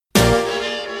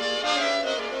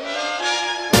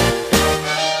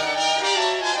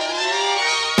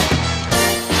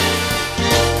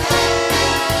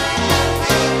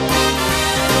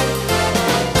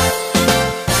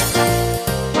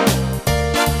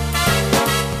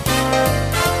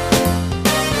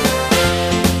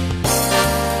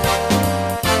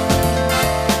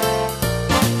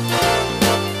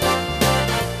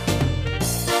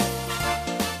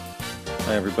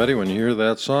everybody. When you hear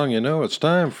that song, you know it's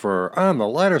time for On the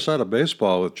Lighter Side of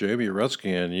Baseball with Jamie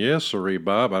Rutsky. And yes, sirree,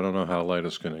 Bob, I don't know how light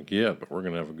it's going to get, but we're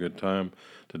going to have a good time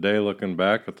today looking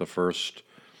back at the first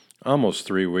almost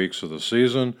 3 weeks of the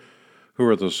season. Who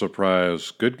are the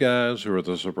surprise good guys? Who are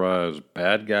the surprise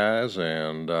bad guys?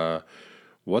 And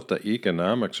what the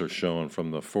economics are showing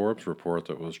from the Forbes report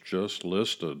that was just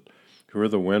listed. Who are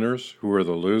the winners? Who are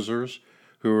the losers?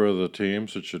 Who are the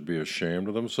teams that should be ashamed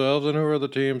of themselves? And who are the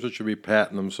teams that should be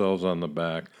patting themselves on the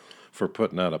back for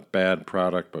putting out a bad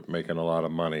product but making a lot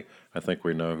of money? I think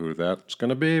we know who that's going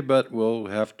to be, but we'll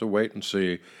have to wait and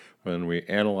see when we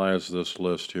analyze this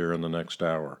list here in the next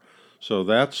hour. So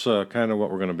that's kind of what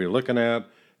we're going to be looking at,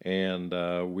 and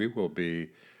we will be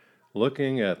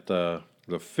looking at the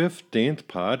 15th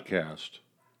podcast.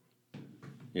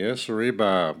 Yes, sirree,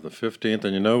 Bob, the 15th.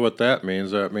 And you know what that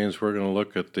means? That means we're going to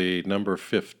look at the number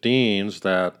 15s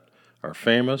that are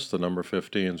famous, the number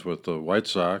 15s with the White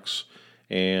Sox,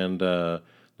 and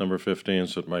number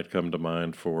 15s that might come to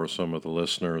mind for some of the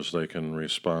listeners. They can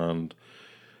respond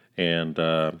and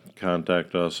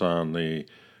contact us on the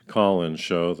call-in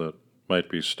show that might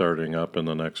be starting up in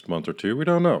the next month or two. We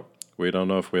don't know. We don't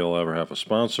know if we'll ever have a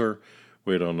sponsor.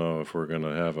 We don't know if we're going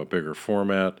to have a bigger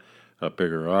format, a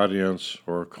bigger audience,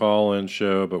 or a call-in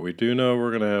show, but we do know we're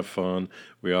going to have fun.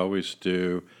 We always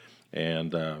do,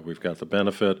 and we've got the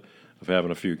benefit of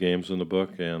having a few games in the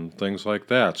book and things like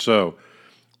that. So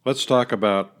let's talk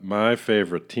about my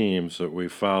favorite teams that we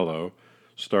follow,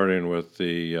 starting with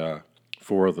the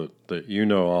four that you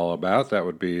know all about. That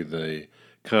would be the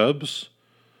Cubs,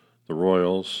 the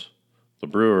Royals, the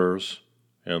Brewers,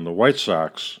 and the White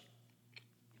Sox.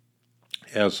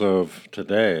 As of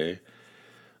today,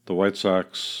 the White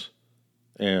Sox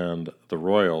and the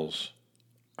Royals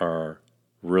are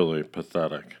really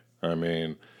pathetic. I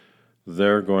mean,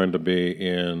 they're going to be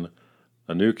in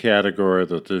a new category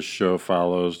that this show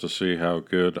follows to see how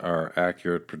good our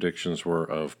accurate predictions were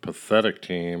of pathetic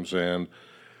teams. And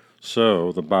so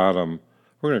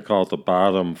we're going to call it the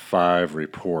bottom 5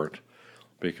 report,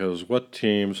 because what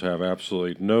teams have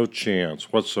absolutely no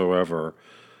chance whatsoever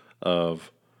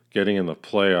of getting in the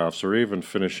playoffs or even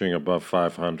finishing above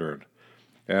 500.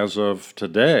 As of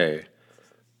today,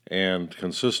 and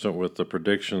consistent with the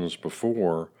predictions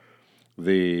before,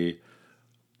 the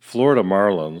Florida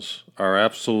Marlins are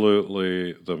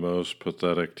absolutely the most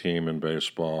pathetic team in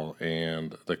baseball,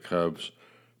 and the Cubs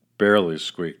barely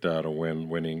squeaked out a win,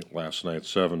 winning last night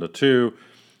 7-2.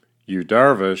 Yu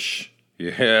Darvish,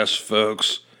 yes,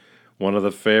 folks, one of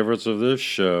the favorites of this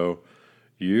show,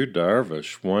 Yu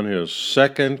Darvish won his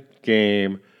second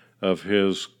game of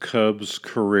his Cubs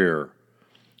career.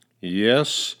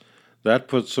 Yes, that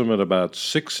puts him at about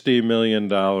 $60 million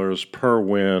per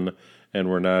win, and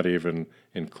we're not even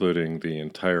including the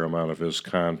entire amount of his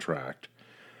contract.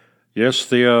 Yes,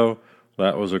 Theo,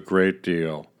 that was a great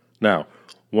deal. Now,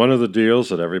 one of the deals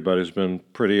that everybody's been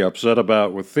pretty upset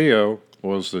about with Theo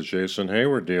was the Jason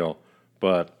Hayward deal,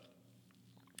 but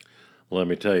let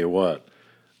me tell you what,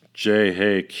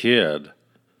 J. Kid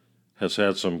has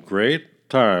had some great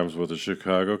times with the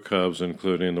Chicago Cubs,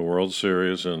 including the World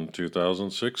Series in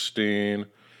 2016,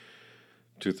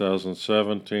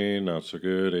 2017, not so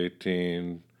good,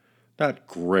 18, not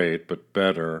great, but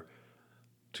better.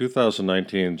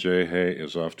 2019, J. Hay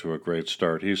is off to a great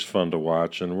start. He's fun to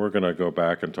watch, and we're going to go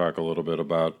back and talk a little bit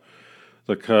about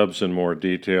the Cubs in more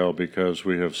detail because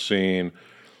we have seen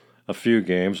a few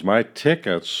games. My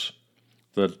tickets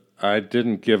that I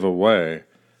didn't give away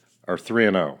are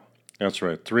 3-0. That's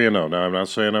right, 3-0. Now, I'm not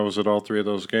saying I was at all 3 of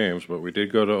those games, but we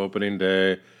did go to opening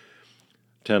day,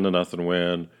 10-0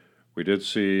 win. We did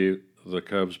see the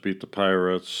Cubs beat the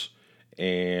Pirates,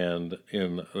 and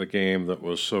in the game that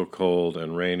was so cold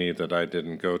and rainy that I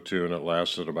didn't go to, and it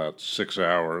lasted about 6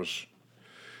 hours,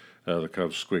 the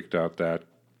Cubs squeaked out that.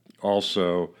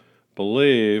 Also,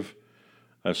 believe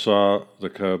I saw the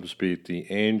Cubs beat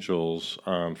the Angels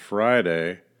on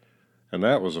Friday, and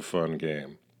that was a fun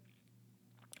game.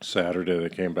 Saturday, they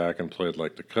came back and played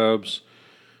like the Cubs.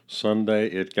 Sunday,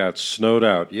 it got snowed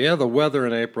out. Yeah, the weather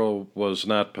in April was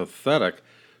not pathetic.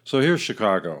 So here's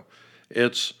Chicago.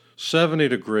 It's 70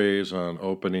 degrees on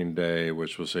opening day,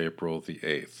 which was April the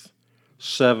 8th.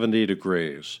 70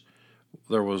 degrees.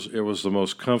 It was the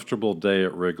most comfortable day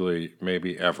at Wrigley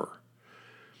maybe ever.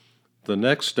 The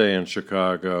next day in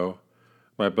Chicago,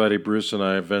 my buddy Bruce and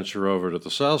I venture over to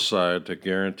the south side to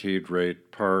Guaranteed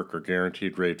Rate Park or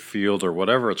Guaranteed Rate Field or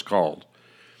whatever it's called.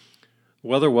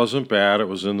 Weather wasn't bad. It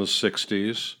was in the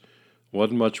 60s.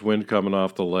 Wasn't much wind coming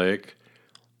off the lake.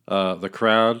 The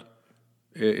crowd,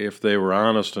 if they were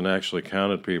honest and actually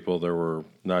counted people, they were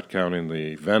not counting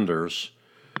the vendors,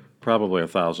 probably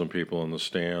 1,000 people in the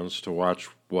stands to watch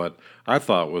what I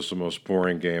thought was the most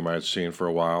boring game I'd seen for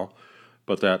a while.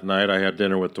 But that night I had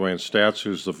dinner with Dwayne Statz,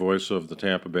 who's the voice of the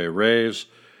Tampa Bay Rays,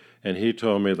 and he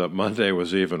told me that Monday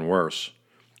was even worse.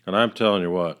 And I'm telling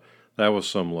you what, that was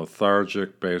some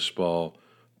lethargic baseball,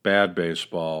 bad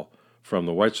baseball from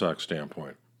the White Sox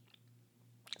standpoint.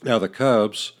 Now the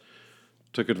Cubs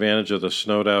took advantage of the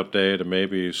snowed out day to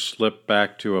maybe slip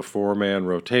back to a four-man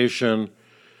rotation.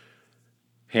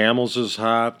 Hamels is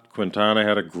hot. Quintana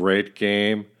had a great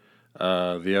game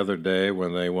the other day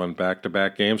when they won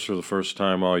back-to-back games for the first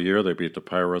time all year. They beat the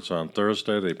Pirates on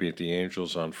Thursday. They beat the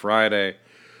Angels on Friday.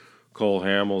 Cole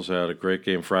Hamels had a great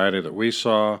game Friday that we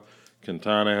saw.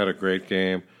 Quintana had a great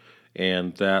game.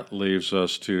 And that leaves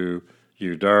us to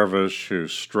Yu Darvish, who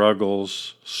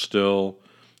struggles still.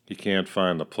 He can't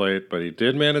find the plate, but he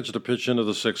did manage to pitch into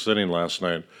the sixth inning last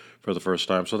night for the first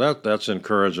time. So that's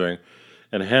encouraging.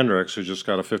 And Hendricks, who just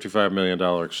got a $55 million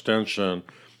extension,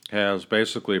 has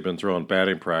basically been throwing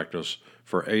batting practice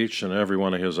for each and every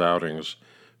one of his outings.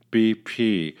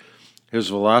 BP. His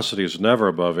velocity is never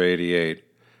above 88.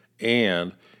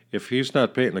 And if he's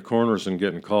not painting the corners and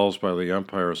getting calls by the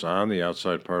umpires on the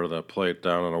outside part of that plate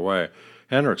down and away,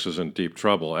 Hendricks is in deep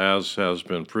trouble, as has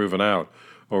been proven out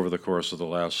over the course of the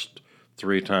last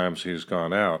 3 times he's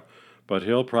gone out. But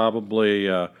he'll probably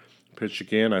pitch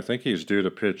again. I think he's due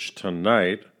to pitch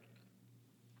tonight.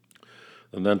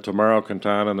 And then tomorrow,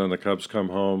 Quintana, and then the Cubs come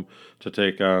home to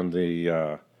take on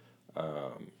the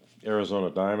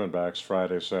Arizona Diamondbacks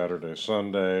Friday, Saturday,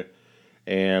 Sunday.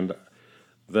 And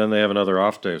then they have another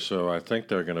off day, so I think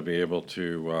they're going to be able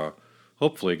to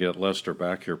hopefully get Lester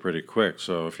back here pretty quick.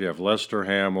 So if you have Lester,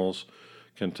 Hamels,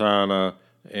 Quintana,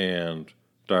 and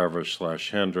Darvish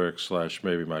 / Hendricks /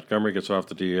 maybe Montgomery gets off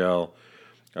the DL,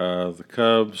 the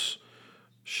Cubs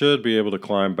should be able to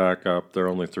climb back up. They're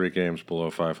only 3 games below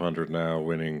 500 now,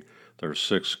 winning their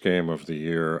 6th game of the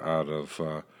year out of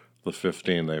the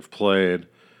 15 they've played.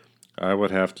 I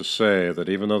would have to say that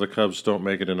even though the Cubs don't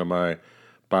make it into my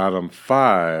bottom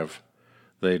 5,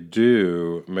 they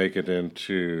do make it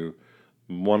into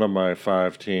one of my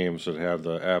 5 teams that had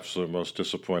the absolute most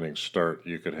disappointing start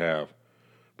you could have.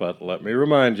 But let me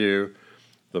remind you,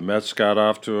 the Mets got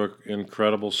off to an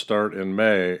incredible start in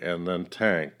May and then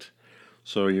tanked.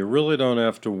 So you really don't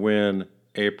have to win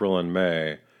April and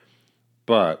May,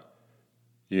 but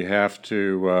you have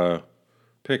to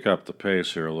pick up the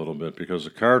pace here a little bit because the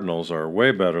Cardinals are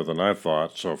way better than I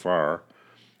thought so far.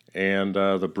 And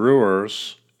the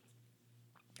Brewers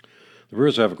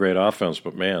have a great offense,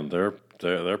 but man,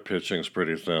 their pitching's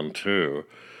pretty thin too.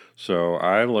 So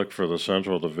I look for the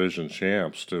Central Division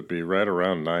champs to be right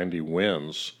around 90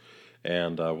 wins,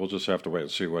 and we'll just have to wait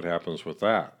and see what happens with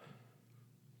that.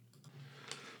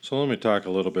 So let me talk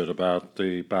a little bit about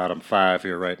the bottom 5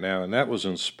 here right now, and that was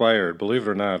inspired, believe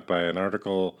it or not, by an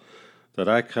article that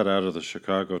I cut out of the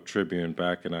Chicago Tribune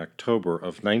back in October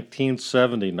of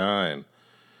 1979.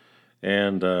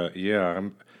 And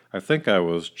I think I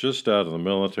was just out of the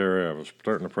military. I was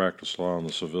starting to practice law in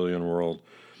the civilian world.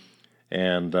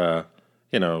 And,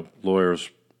 lawyers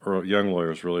or young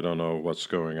lawyers really don't know what's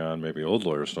going on. Maybe old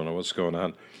lawyers don't know what's going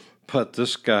on. But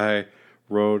this guy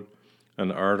wrote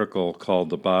an article called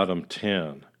The Bottom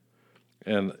 10.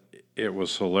 And it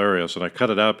was hilarious. And I cut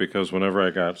it out because whenever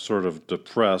I got sort of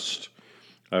depressed,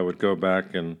 I would go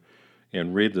back and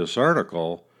read this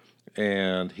article.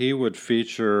 And he would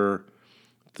feature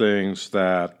things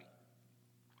that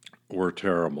were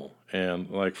terrible. And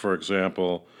like, for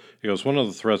example, he goes, one of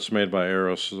the threats made by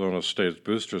Arizona State's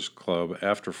Boosters Club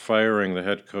after firing the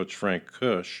head coach Frank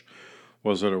Kush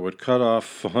was that it would cut off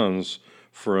funds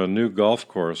for a new golf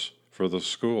course for the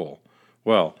school.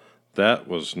 Well, that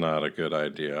was not a good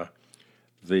idea.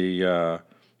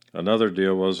 Another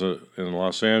deal was that in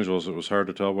Los Angeles, it was hard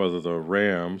to tell whether the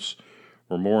Rams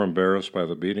were more embarrassed by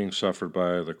the beating suffered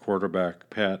by the quarterback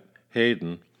Pat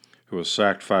Hayden, who was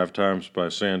sacked 5 times by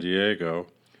San Diego,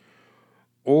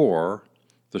 or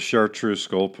the chartreuse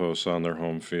goalposts on their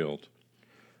home field.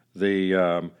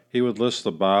 He would list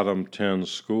the bottom 10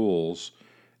 schools,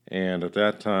 and at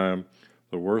that time,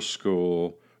 the worst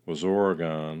school was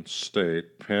Oregon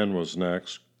State. Penn was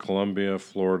next, Columbia,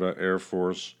 Florida, Air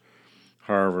Force,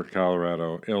 Harvard,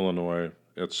 Colorado, Illinois,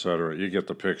 etc. You get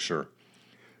the picture.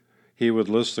 He would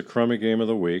list the crummy game of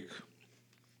the week,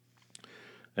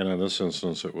 and in this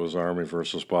instance, it was Army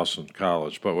versus Boston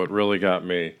College. But what really got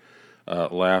me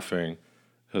laughing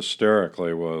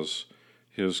hysterically was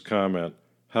his comment,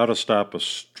 how to stop a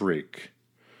streak.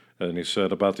 And he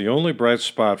said, about the only bright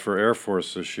spot for Air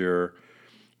Force this year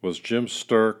was Jim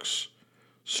Stark's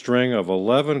string of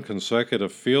 11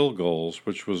 consecutive field goals,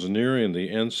 which was nearing the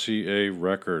NCAA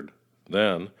record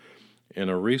then. In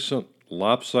a recent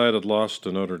lopsided loss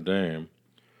to Notre Dame,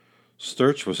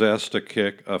 Sturch was asked to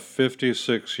kick a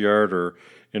 56-yarder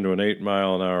into an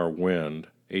 18-mile-an-hour wind.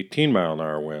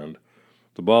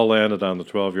 The ball landed on the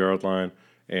 12-yard line,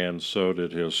 and so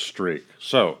did his streak.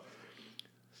 So,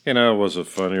 was it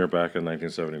funnier back in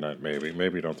 1979? Maybe.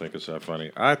 Maybe you don't think it's that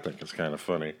funny. I think it's kind of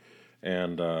funny.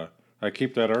 And I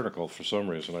keep that article for some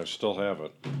reason. I still have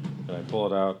it. And I pull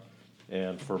it out.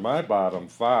 And for my bottom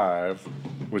five,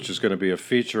 which is going to be a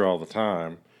feature all the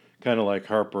time, kind of like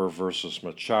Harper versus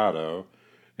Machado,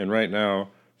 and right now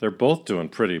they're both doing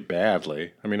pretty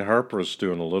badly. I mean, Harper's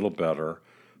doing a little better,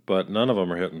 but none of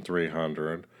them are hitting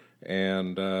 300.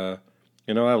 And, I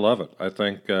love it. I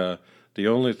think the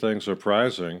only thing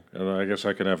surprising, and I guess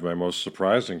I can have my most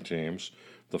surprising teams,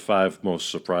 the five most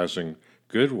surprising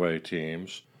Goodway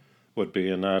teams, would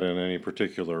be, and not in any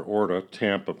particular order,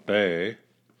 Tampa Bay,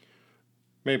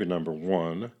 maybe number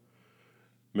one,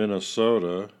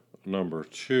 Minnesota, number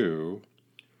two.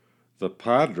 The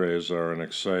Padres are an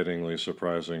excitingly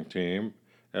surprising team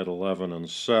at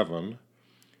 11-7.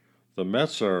 The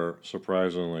Mets are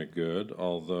surprisingly good,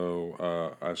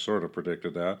 although I sort of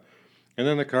predicted that. And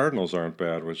then the Cardinals aren't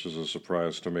bad, which is a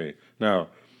surprise to me. Now,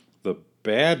 the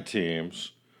bad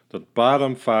teams, the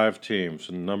bottom five teams,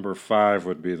 and number five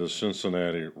would be the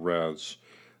Cincinnati Reds.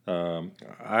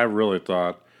 I really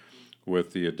thought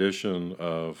with the addition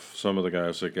of some of the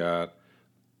guys they got,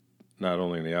 not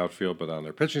only in the outfield but on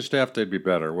their pitching staff, they'd be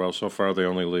better. Well, so far they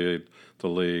only lead the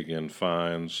league in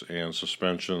fines and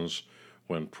suspensions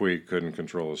when Puig couldn't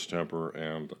control his temper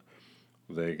and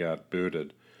they got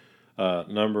booted.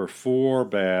 Number four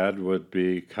bad would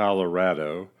be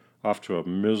Colorado, off to a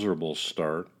miserable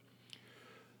start.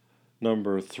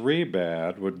 Number three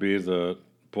bad would be the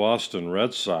Boston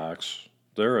Red Sox.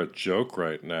 They're a joke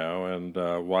right now, and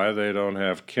why they don't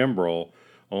have Kimbrel,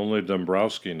 only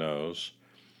Dombrowski knows.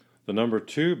 The number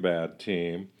two bad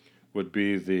team would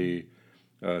be the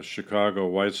Chicago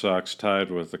White Sox,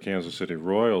 tied with the Kansas City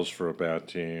Royals for a bad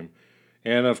team.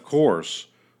 And, of course,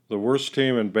 the worst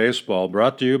team in baseball,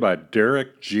 brought to you by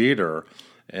Derek Jeter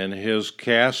and his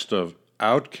cast of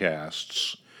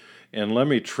outcasts. And let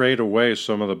me trade away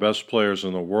some of the best players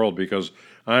in the world, because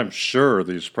I'm sure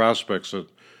these prospects that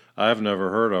I've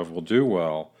never heard of will do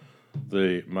well.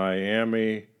 The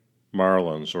Miami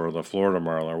Marlins, or the Florida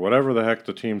Marlins, or whatever the heck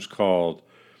the team's called,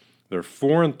 they're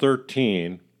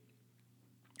 4-13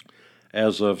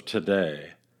 as of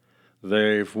today.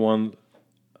 They've won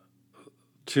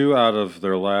 2 out of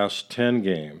their last 10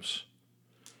 games.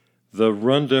 The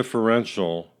run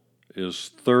differential is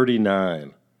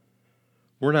 39.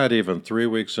 We're not even 3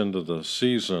 weeks into the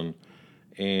season,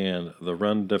 and the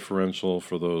run differential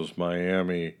for those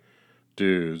Miami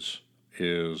dudes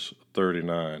is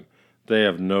 39. They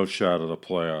have no shot at the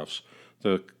playoffs.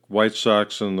 The White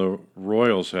Sox and the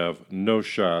Royals have no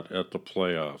shot at the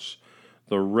playoffs.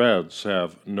 The Reds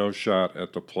have no shot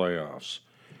at the playoffs.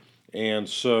 And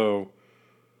so,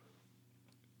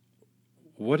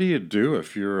 what do you do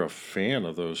if you're a fan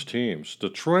of those teams?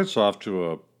 Detroit's off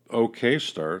to a okay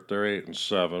start. They're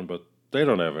 8-7, but they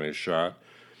don't have any shot.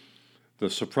 The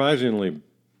surprisingly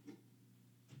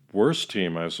worst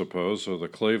team, I suppose, are the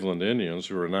Cleveland Indians,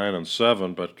 who are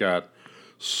 9-7, but got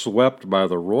swept by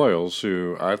the Royals,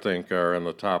 who I think are in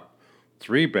the top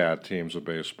 3 bad teams of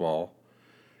baseball.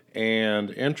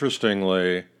 And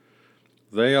interestingly,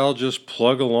 they all just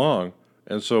plug along.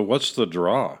 And so what's the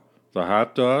draw? The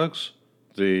hot dogs?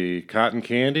 The cotton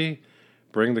candy?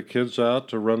 Bring the kids out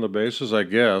to run the bases? I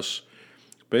guess.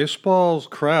 Baseball's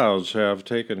crowds have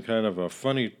taken kind of a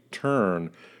funny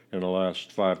turn in the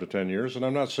last 5 to 10 years. And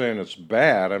I'm not saying it's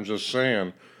bad. I'm just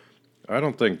saying I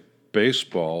don't think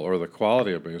baseball, or the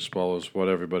quality of baseball, is what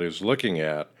everybody's looking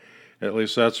at. At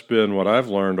least that's been what I've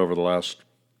learned over the last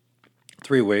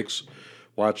 3 weeks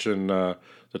watching the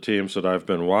teams that I've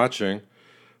been watching.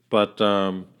 But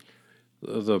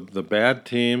the bad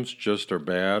teams just are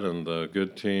bad, and the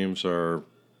good teams are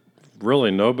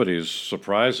really, nobody's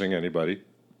surprising anybody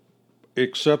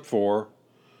except for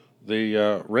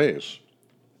the Rays.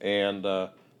 And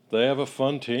they have a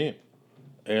fun team.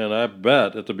 And I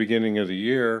bet at the beginning of the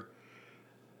year,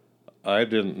 I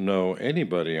didn't know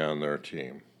anybody on their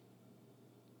team.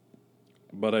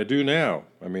 But I do now.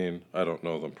 I mean, I don't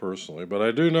know them personally, but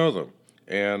I do know them.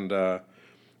 And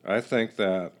I think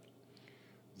that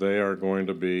they are going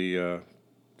to be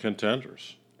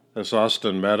contenders. This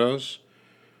Austin Meadows,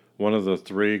 one of the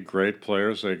 3 great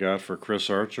players they got for Chris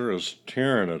Archer, is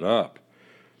tearing it up.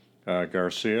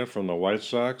 Garcia from the White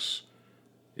Sox,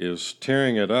 is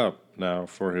tearing it up now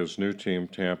for his new team,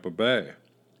 Tampa Bay.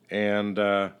 And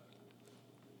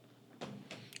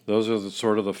those are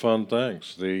sort of the fun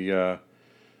things.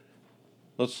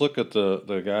 Let's look at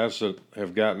the guys that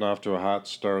have gotten off to a hot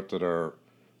start that are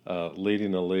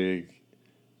leading the league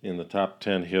in the top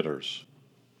 10 hitters.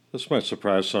 This might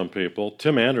surprise some people.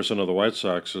 Tim Anderson of the White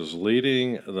Sox is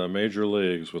leading the major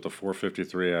leagues with a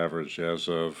 .453 average as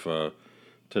of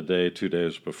today, 2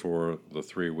 days before the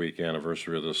 3-week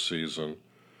anniversary of this season.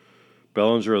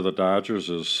 Bellinger of the Dodgers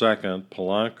is second.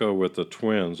 Polanco with the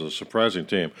Twins, a surprising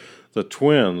team. The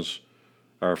Twins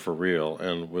are for real,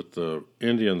 and with the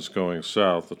Indians going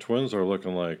south, the Twins are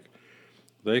looking like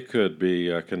they could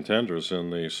be contenders in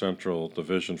the Central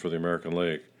Division for the American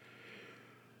League.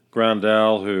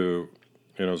 Grandal, who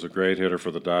is a great hitter for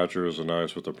the Dodgers and now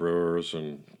he's with the Brewers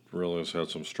and really has had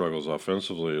some struggles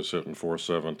offensively, is hitting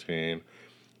 .417.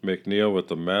 McNeil with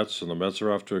the Mets, and the Mets are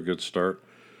off to a good start,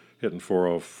 hitting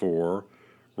 .404.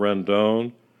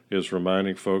 Rendon is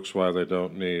reminding folks why they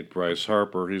don't need Bryce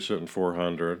Harper. He's hitting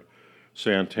 .400.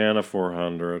 Santana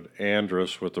 .400.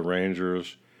 Andrus with the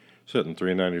Rangers, hitting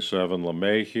 .397.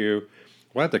 LeMahieu.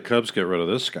 Why'd the Cubs get rid of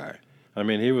this guy? I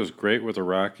mean, he was great with the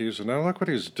Rockies, and now look what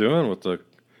he's doing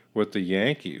with the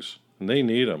Yankees, and they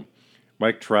need him.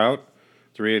 Mike Trout,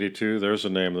 .382. There's a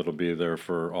name that'll be there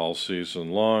for all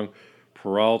season long.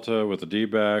 Peralta with the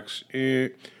D-backs.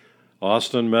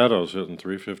 Austin Meadows hitting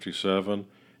 .357,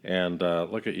 and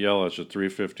look at Yelich at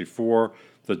 .354.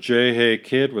 The J. Hay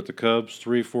Kid with the Cubs,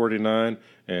 .349,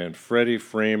 and Freddie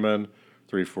Freeman,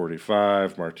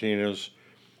 .345. Martinez.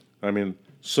 I mean,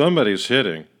 somebody's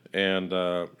hitting. And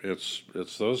it's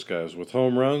those guys. With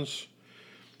home runs,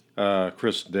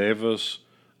 Chris Davis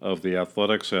of the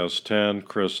Athletics has 10.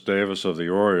 Chris Davis of the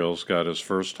Orioles got his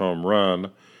first home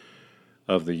run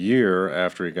of the year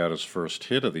after he got his first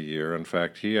hit of the year. In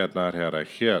fact, he had not had a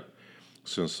hit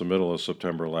since the middle of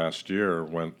September last year,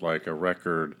 went like a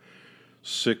record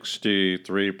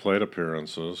 63 plate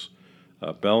appearances.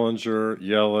 Bellinger,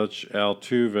 Yelich,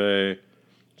 Altuve,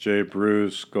 Jay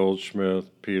Bruce,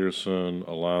 Goldschmidt, Peterson,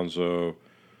 Alonso,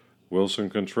 Wilson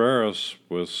Contreras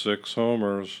with 6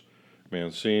 homers,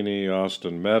 Mancini,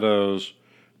 Austin Meadows,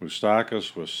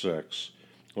 Moustakas with 6.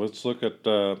 Let's look at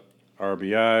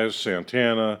RBIs.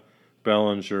 Santana,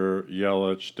 Bellinger,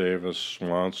 Yelich, Davis,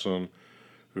 Swanson,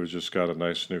 who just got a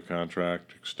nice new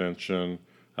contract extension,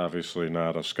 obviously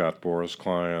not a Scott Boras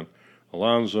client,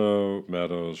 Alonso,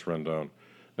 Meadows, Rendon.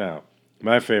 Now,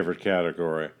 my favorite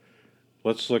category.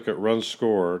 Let's look at runs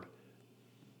scored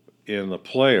in the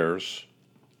players.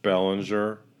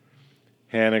 Bellinger,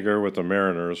 Haniger with the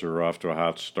Mariners, who are off to a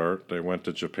hot start. They went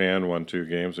to Japan, won 2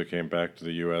 games. They came back to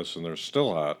the U.S., and they're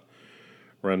still hot.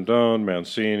 Rendon,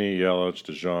 Mancini, Yelich,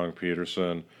 DeJong,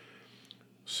 Peterson,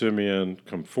 Simeon,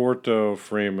 Conforto,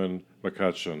 Freeman,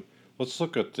 McCutcheon. Let's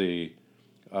look at the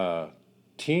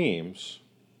teams,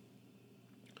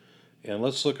 and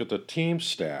let's look at the team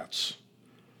stats.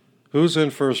 Who's in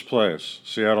first place?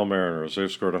 Seattle Mariners.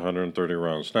 They've scored 130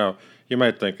 runs. Now, you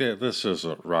might think, hey, this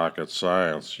isn't rocket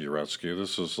science, Uretsky.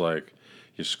 This is like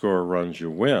you score runs, you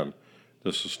win.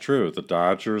 This is true. The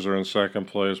Dodgers are in second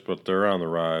place, but they're on the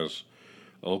rise.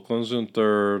 Oakland's in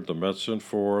third, the Mets in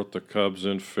fourth, the Cubs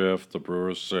in fifth, the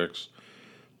Brewers sixth,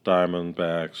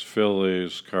 Diamondbacks,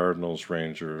 Phillies, Cardinals,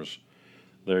 Rangers.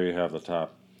 There you have the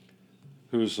top.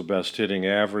 Who's the best hitting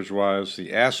average-wise? The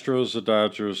Astros, the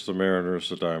Dodgers, the Mariners,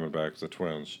 the Diamondbacks, the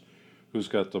Twins. Who's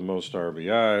got the most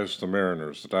RBIs? The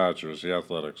Mariners, the Dodgers, the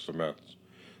Athletics, the Mets,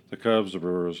 the Cubs, the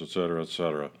Brewers, etc.,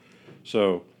 etc.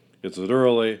 So, is it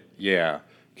early? Yeah.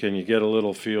 Can you get a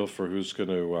little feel for who's going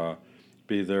to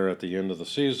be there at the end of the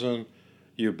season?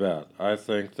 You bet. I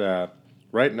think that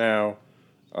right now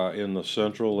in the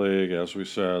Central League, as we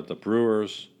said, the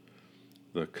Brewers,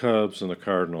 the Cubs, and the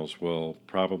Cardinals will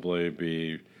probably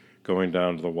be going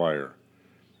down to the wire.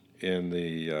 In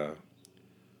the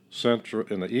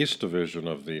in the East Division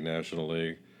of the National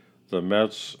League, the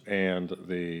Mets and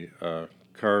the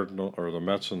the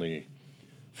Mets and the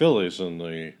Phillies and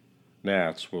the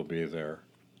Nats will be there.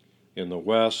 In the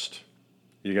West,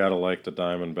 you got to like the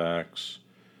Diamondbacks,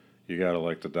 you got to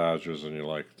like the Dodgers, and you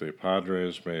like the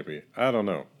Padres, maybe. I don't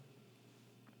know.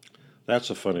 That's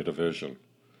a funny division.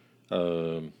 But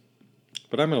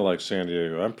I'm going to like San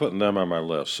Diego. I'm putting them on my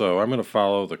list. So I'm going to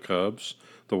follow the Cubs,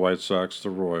 the White Sox, the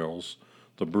Royals,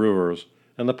 the Brewers,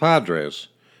 and the Padres.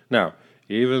 Now,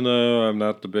 even though I'm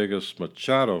not the biggest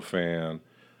Machado fan,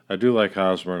 I do like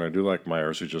Hosmer, I do like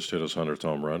Myers, who just hit his 100th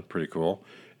home run. Pretty cool.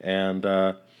 And,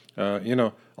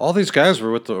 all these guys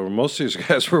were most of these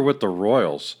guys were with the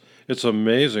Royals. It's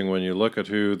amazing when you look at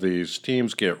who these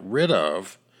teams get rid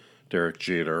of. Derek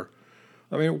Jeter,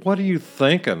 I mean, what are you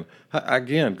thinking?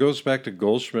 Again, goes back to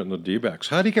Goldschmidt and the D-backs.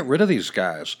 How do you get rid of these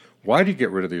guys? Why do you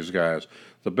get rid of these guys?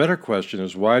 The better question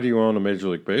is, why do you own a Major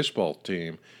League Baseball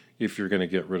team if you're going to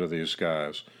get rid of these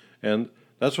guys? And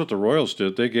that's what the Royals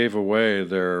did. They gave away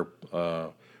their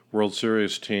World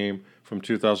Series team from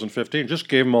 2015. Just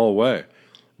gave them all away.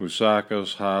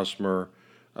 Moustakas, Hosmer,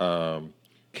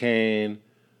 Kane,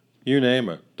 you name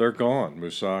it. They're gone.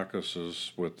 Moustakas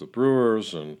is with the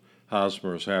Brewers, and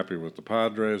Hosmer is happy with the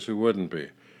Padres. Who wouldn't be?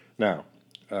 Now,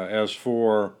 as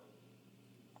for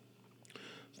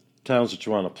towns that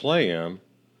you want to play in,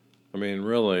 I mean,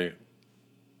 really,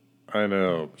 I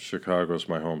know Chicago's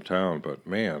my hometown, but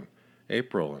man,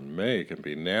 April and May can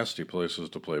be nasty places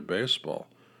to play baseball.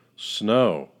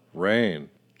 Snow, rain,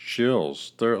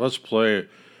 chills. Let's play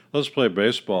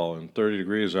baseball in 30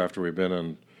 degrees after we've been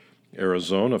in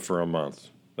Arizona for a month.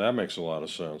 That makes a lot of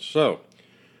sense. So,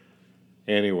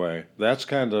 anyway, that's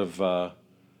kind of the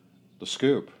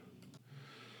scoop.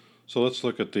 So let's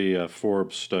look at the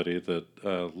Forbes study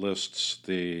that lists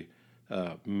the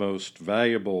most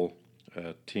valuable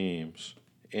teams.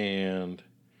 And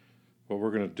what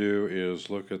we're going to do is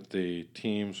look at the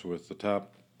teams with the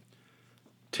top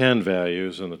 10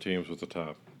 values and the teams with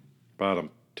the bottom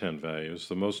 10 values.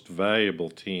 The most valuable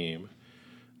team,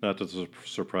 not to the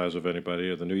surprise of anybody,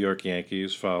 are the New York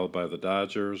Yankees, followed by the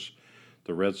Dodgers,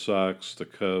 the Red Sox, the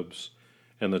Cubs,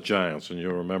 and the Giants. And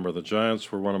you'll remember the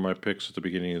Giants were one of my picks at the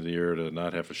beginning of the year to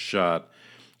not have a shot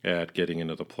at getting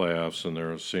into the playoffs, and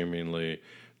they're seemingly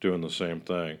doing the same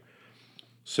thing.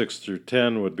 6 through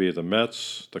 10 would be the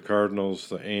Mets, the Cardinals,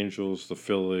 the Angels, the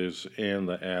Phillies, and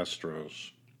the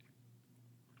Astros.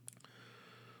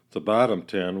 The bottom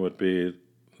 10 would be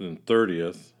in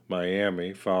 30th,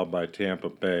 Miami, followed by Tampa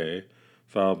Bay,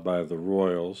 followed by the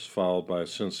Royals, followed by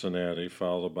Cincinnati,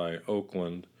 followed by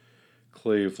Oakland,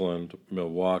 Cleveland,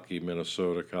 Milwaukee,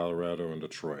 Minnesota, Colorado, and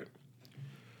Detroit.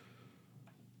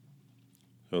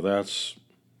 So that's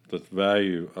the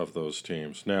value of those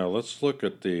teams. Now let's look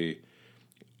at the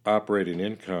operating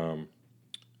income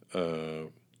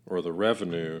or the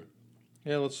revenue.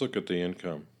 Yeah, let's look at the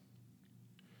income.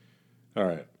 All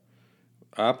right.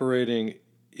 Operating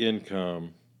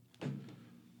income,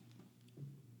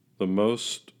 the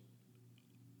most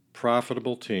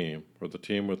profitable team, or the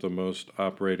team with the most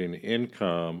operating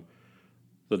income,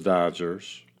 the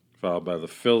Dodgers, followed by the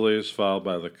Phillies, followed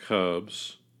by the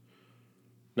Cubs.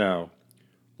 Now,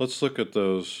 let's look at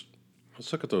those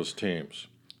teams.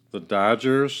 The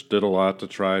Dodgers did a lot to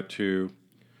try to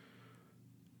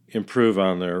improve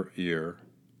on their year,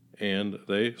 and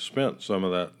they spent some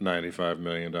of that $95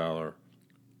 million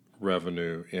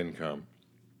revenue income.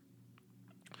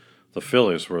 The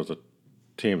Phillies were the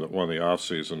team that won the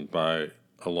offseason by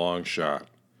a long shot,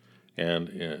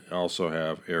 and also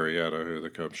have Arrieta, who the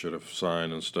Cubs should have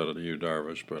signed instead of Yu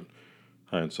Darvish, but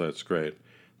hindsight's great.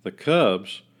 The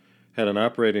Cubs had an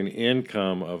operating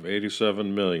income of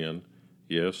 $87 million.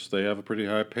 Yes, they have a pretty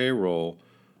high payroll,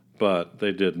 but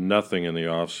they did nothing in the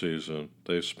offseason.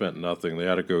 They spent nothing. They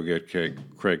had to go get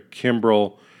Craig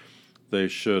Kimbrell. They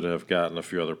should have gotten a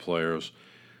few other players.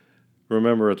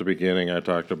 Remember at the beginning I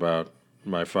talked about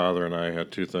my father and I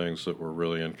had two things that were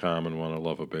really in common, one a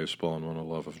love of baseball and one a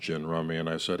love of gin rummy. And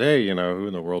I said, hey, who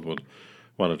in the world would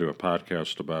want to do a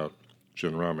podcast about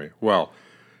gin rummy? Well,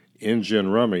 in gin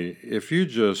rummy, if you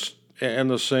just, and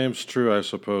the same's true, I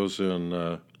suppose,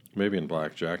 in maybe in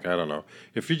blackjack, I don't know.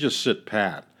 If you just sit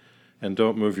pat and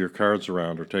don't move your cards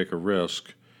around or take a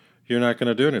risk, you're not going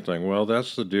to do anything. Well,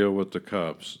 that's the deal with the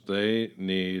Cubs. They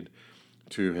need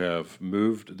to have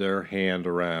moved their hand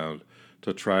around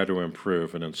to try to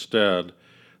improve, and instead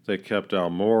they kept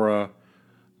Almora,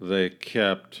 they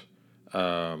kept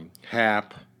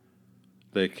Happ,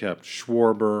 they kept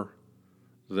Schwarber,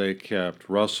 they kept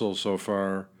Russell so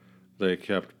far, they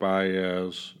kept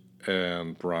Baez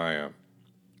and Bryant.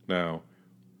 Now,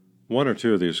 one or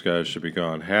two of these guys should be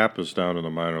gone. Happ is down in the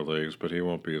minor leagues, but he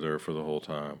won't be there for the whole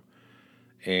time.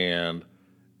 And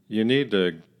you need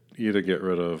to either get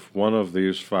rid of one of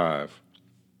these five: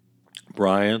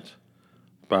 Bryant,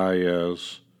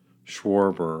 Baez,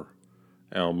 Schwarber,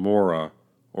 Almora,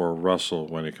 or Russell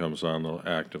when he comes on the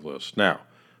active list. Now,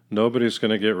 nobody's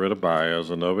going to get rid of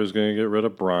Baez, and nobody's going to get rid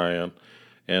of Bryant,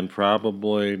 and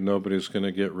probably nobody's going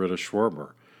to get rid of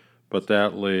Schwarber. But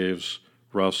that leaves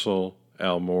Russell,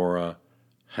 Almora,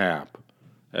 Happ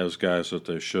as guys that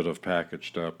they should have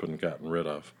packaged up and gotten rid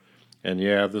of. And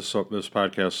yeah, this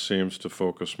podcast seems to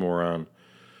focus more on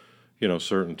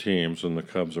certain teams, and the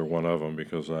Cubs are one of them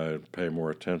because I pay more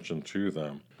attention to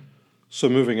them. So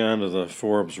moving on to the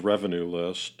Forbes revenue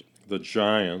list, the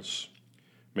Giants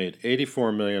made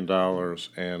 $84 million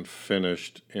and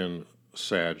finished in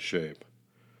sad shape.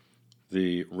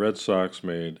 The Red Sox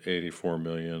made $84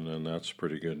 million, and that's a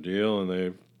pretty good deal, and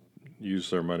they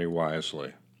used their money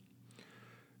wisely.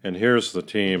 And here's the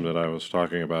team that I was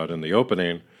talking about in the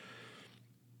opening,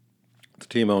 the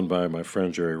team owned by my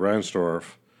friend Jerry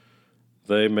Reinsdorf.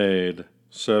 They made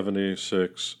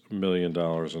 $76 million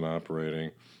in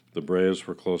operating. The Braves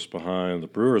were close behind. The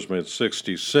Brewers made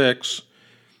 66,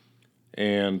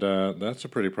 and that's a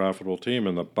pretty profitable team.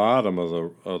 In the bottom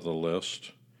of the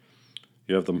list,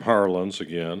 you have the Marlins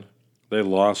again. They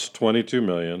lost $22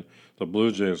 million. The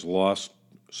Blue Jays lost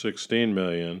 $16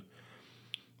 million.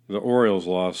 The Orioles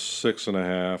lost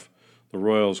 6.5. The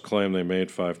Royals claim they made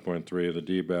 5.3. The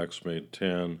D-backs made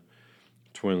 10.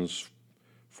 Twins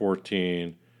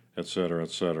 14, etc.,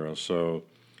 etc. So,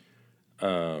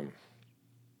 in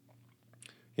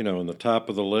the top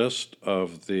of the list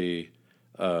of the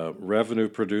revenue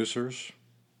producers,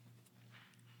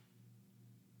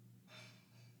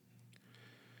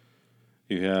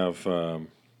 you have the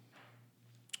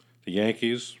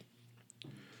Yankees,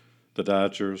 the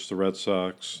Dodgers, the Red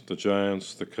Sox, the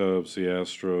Giants, the Cubs, the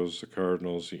Astros, the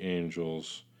Cardinals, the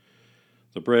Angels,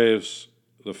 the Braves,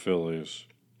 the Phillies,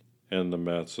 and the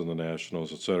Mets and the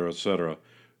Nationals, etc., etc.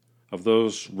 Of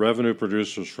those revenue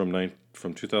producers from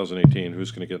 2018,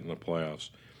 who's going to get in the playoffs?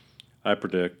 I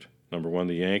predict number 1,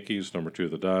 the Yankees, number 2,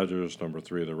 the Dodgers, number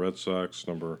 3, the Red Sox,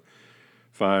 number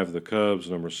 5, the Cubs,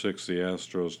 number 6, the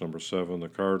Astros, number 7, the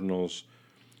Cardinals,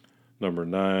 number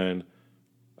 9,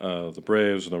 the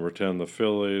Braves, number 10, the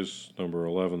Phillies, number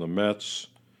 11, the Mets,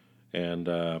 and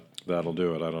that'll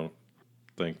do it. I don't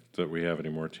think that we have any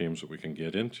more teams that we can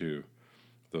get into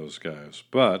those guys.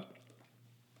 But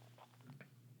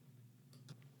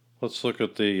let's look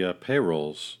at the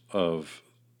payrolls of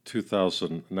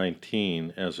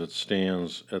 2019 as it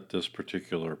stands at this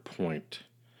particular point.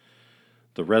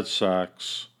 The Red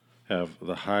Sox have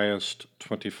the highest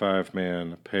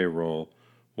 25-man payroll,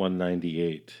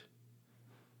 198.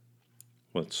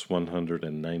 What's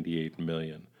 198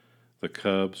 million? The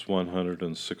Cubs,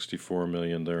 164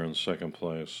 million. They're in second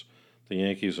place. The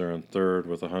Yankees are in third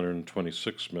with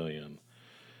 126 million.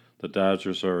 The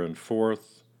Dodgers are in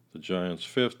fourth. The Giants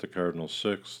fifth. The Cardinals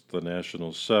sixth. The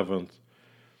Nationals seventh.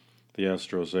 The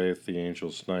Astros eighth. The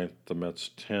Angels ninth. The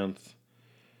Mets 10th.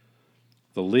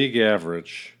 The league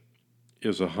average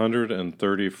is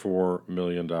 $134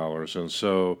 million, and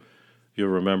so you'll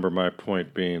remember my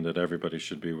point being that everybody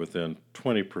should be within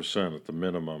 20% at the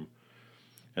minimum,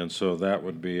 and so that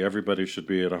would be everybody should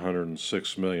be at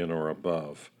 106 million or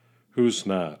above. Who's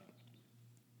not?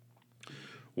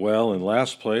 Well, in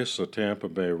last place, the Tampa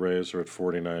Bay Rays are at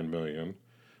 49 million,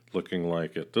 looking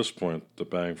like at this point the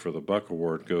bang for the buck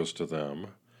award goes to them.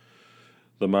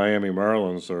 The Miami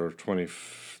Marlins are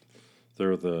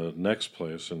they're the next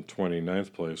place in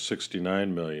 29th place,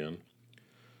 69 million.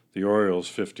 The Orioles,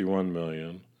 51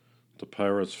 million. The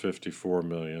Pirates, 54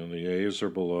 million. The A's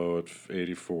are below at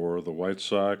 84. The White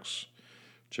Sox,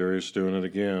 Jerry's doing it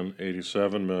again,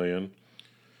 87 million.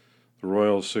 The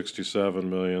Royals, 67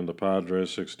 million. The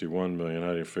Padres, 61 million.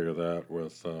 How do you figure that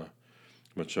with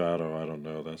Machado? I don't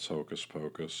know. That's hocus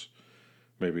pocus.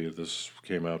 Maybe this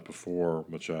came out before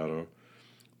Machado.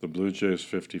 The Blue Jays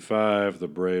 55, the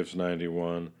Braves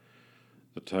 91,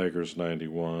 the Tigers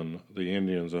 91, the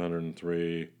Indians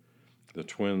 103, the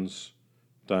Twins,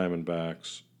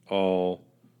 Diamondbacks, all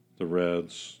the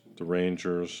Reds, the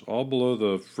Rangers, all below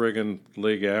the friggin'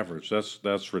 league average.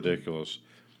 That's ridiculous.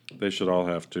 They should all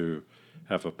have to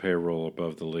have a payroll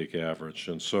above the league average.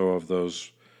 And so of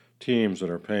those teams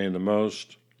that are paying the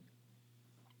most,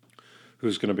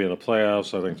 who's going to be in the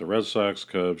playoffs? I think the Red Sox,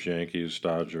 Cubs, Yankees,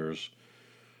 Dodgers,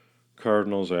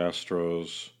 Cardinals,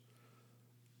 Astros,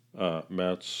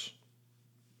 Mets,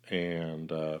 and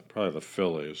probably the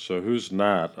Phillies. So who's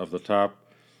not of the top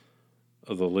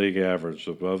of the league average,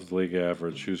 above the league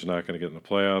average, who's not going to get in the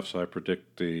playoffs? I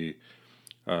predict the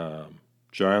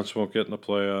Giants won't get in the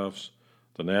playoffs.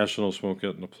 The Nationals won't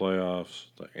get in the playoffs.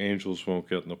 The Angels won't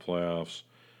get in the playoffs.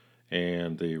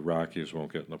 And the Rockies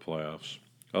won't get in the playoffs.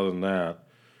 Other than that,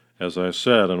 as I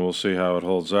said, and we'll see how it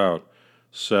holds out,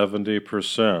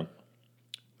 70%.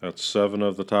 That's 7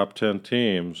 of the top 10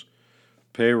 teams,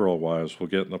 payroll-wise, will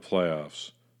get in the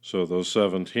playoffs. So those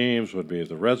 7 teams would be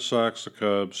the Red Sox, the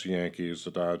Cubs, the Yankees,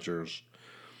 the Dodgers,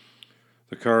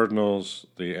 the Cardinals,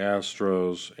 the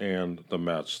Astros, and the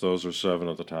Mets. Those are 7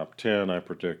 of the top 10. I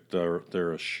predict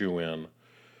they're a shoo-in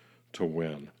to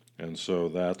win. And so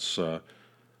that's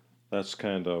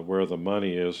kind of where the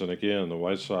money is. And again, the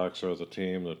White Sox are the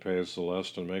team that pays the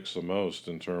least and makes the most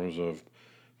in terms of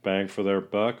bang for their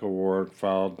buck award,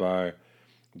 followed by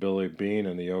Billy Beane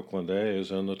and the Oakland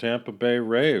A's and the Tampa Bay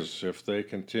Rays. If they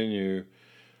continue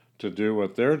to do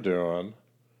what they're doing,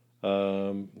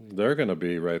 they're going to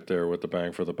be right there with the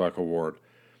Bang for the Buck award.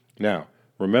 Now,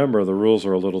 remember, the rules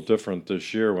are a little different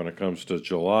this year when it comes to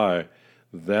July.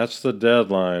 That's the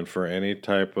deadline for any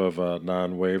type of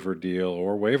non-waiver deal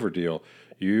or waiver deal.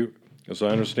 You, as I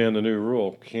understand the new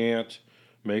rule, can't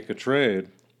make a trade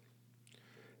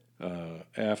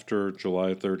after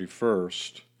July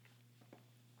 31st.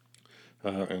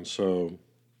 And so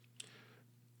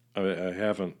I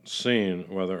haven't seen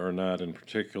whether or not, in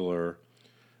particular,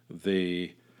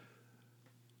 the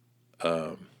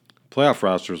playoff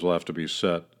rosters will have to be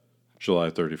set July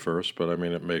 31st, but I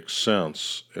mean, it makes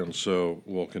sense, and so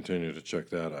we'll continue to check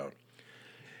that out.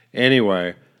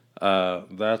 Anyway,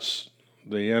 that's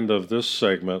the end of this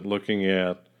segment, looking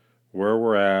at where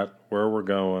we're at, where we're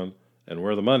going, and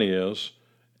where the money is.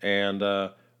 And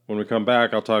when we come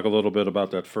back, I'll talk a little bit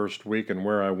about that first week and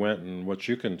where I went and what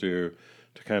you can do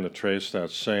to kind of trace that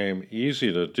same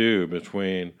easy to do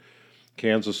between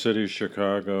Kansas City,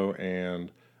 Chicago,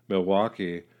 and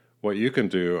Milwaukee. What you can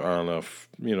do on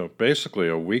basically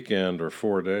a weekend or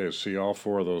 4 days, see all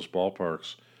four of those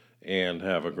ballparks and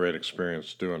have a great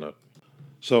experience doing it.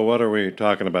 So what are we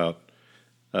talking about?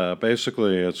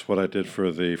 Basically, it's what I did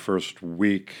for the first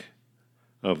week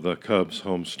of the Cubs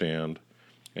homestand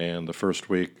and the first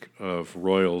week of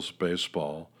Royals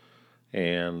baseball.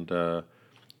 And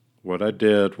what I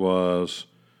did was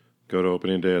go to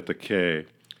opening day at the K.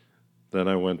 Then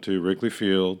I went to Wrigley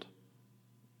Field.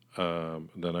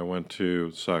 Then I went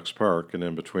to Sox Park. And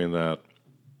in between that,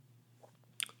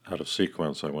 out of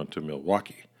sequence, I went to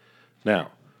Milwaukee.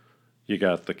 Now, you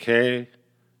got the K,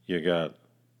 you got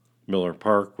Miller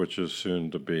Park, which is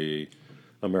soon to be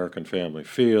American Family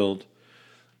Field.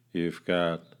 You've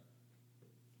got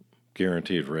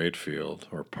Guaranteed Rate Field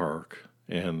or Park,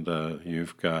 and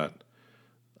you've got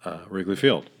Wrigley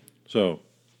Field. So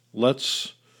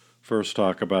let's first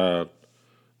talk about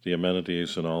the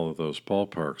amenities in all of those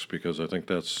ballparks, because I think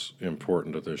that's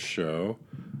important to this show.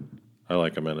 I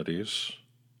like amenities,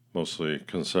 mostly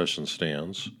concession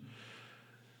stands.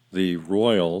 The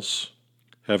Royals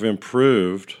have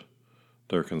improved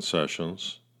their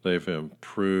concessions. They've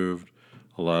improved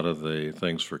a lot of the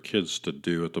things for kids to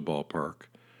do at the ballpark.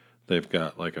 They've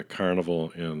got like a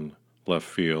carnival in left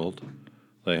field.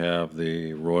 They have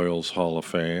the Royals Hall of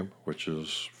Fame, which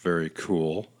is very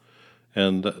cool.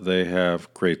 And they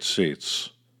have great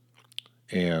seats.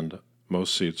 And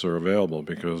most seats are available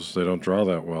because they don't draw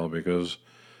that well because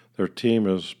their team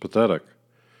is pathetic.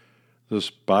 This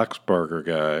Boxberger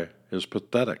guy is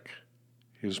pathetic.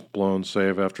 He's blown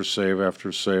save after save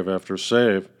after save after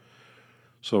save.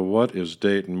 So what is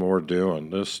Dayton Moore doing?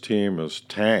 This team is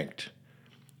tanked,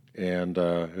 and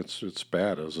it's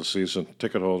bad. As a season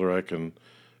ticket holder, I can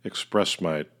express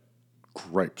my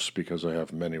gripes because I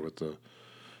have many with the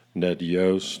Ned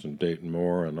Yost and Dayton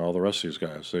Moore and all the rest of these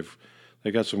guys.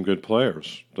 They got some good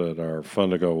players that are fun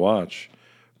to go watch.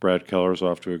 Brad Keller's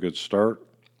off to a good start.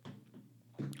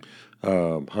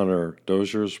 Hunter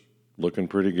Dozier's looking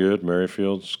pretty good.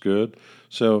 Merrifield's good.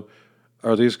 So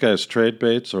are these guys trade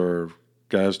baits or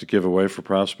guys to give away for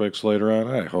prospects later on?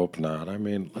 I hope not. I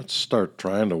mean, let's start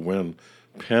trying to win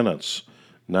pennants,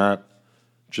 not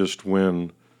just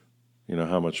win,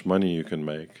 how much money you can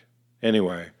make.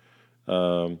 Anyway,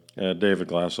 David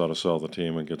Glass ought to sell the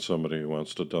team and get somebody who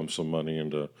wants to dump some money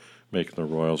into making the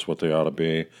Royals what they ought to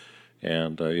be.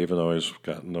 And even though he's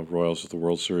gotten the Royals at the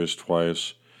World Series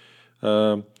twice,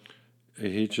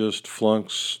 he just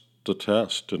flunks the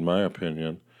test, in my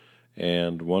opinion.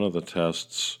 And one of the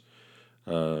tests,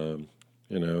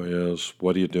 is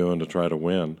what are you doing to try to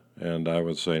win? And I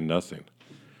would say nothing.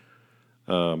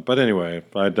 But anyway,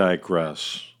 I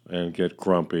digress and get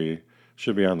grumpy.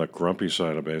 Should be on the grumpy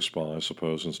side of baseball, I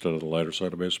suppose, instead of the lighter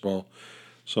side of baseball.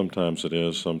 Sometimes it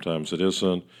is, sometimes it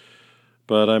isn't.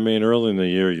 But, I mean, early in the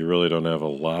year, you really don't have a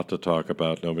lot to talk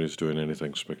about. Nobody's doing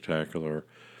anything spectacular.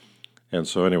 And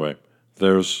so, anyway,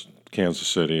 there's Kansas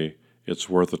City. It's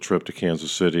worth a trip to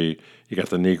Kansas City. You got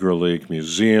the Negro League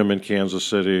Museum in Kansas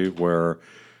City, where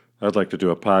I'd like to do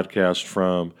a podcast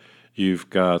from. You've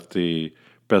got the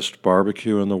best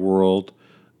barbecue in the world.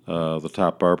 The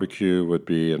top barbecue would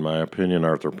be, in my opinion,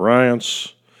 Arthur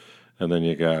Bryant's. And then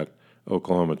you got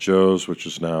Oklahoma Joe's, which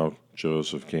is now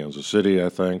Joe's of Kansas City, I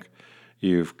think.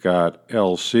 You've got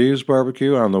LC's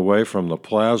barbecue on the way from the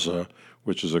Plaza,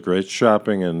 which is a great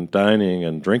shopping and dining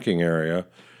and drinking area.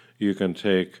 You can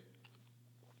take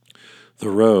the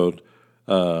road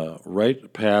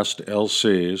right past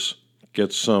LC's,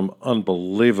 get some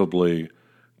unbelievably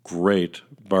great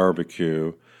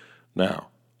barbecue. Now,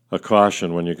 a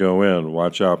caution when you go in.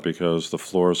 Watch out because the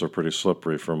floors are pretty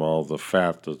slippery from all the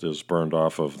fat that is burned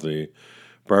off of the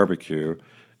barbecue.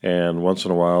 And once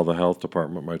in a while, the health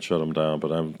department might shut them down.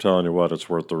 But I'm telling you what, it's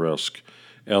worth the risk.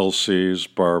 LC's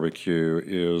barbecue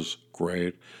is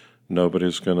great.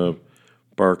 Nobody's going to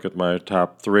bark at my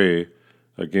top three.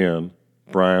 Again,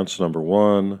 Bryant's number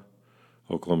 1,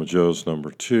 Oklahoma Joe's number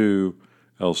 2,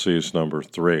 LC's number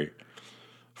 3.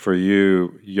 For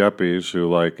you yuppies who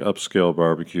like upscale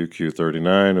barbecue,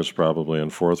 Q39 is probably in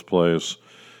 4th place.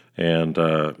 And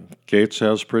Gates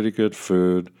has pretty good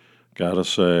food. Gotta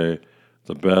say,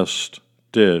 the best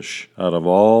dish out of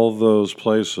all those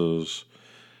places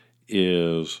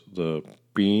is the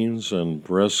beans and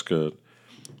brisket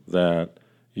that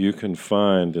you can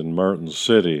find in Martin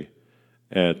City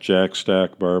at Jack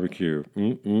Stack Barbecue.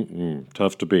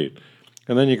 Tough to beat.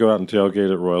 And then you go out and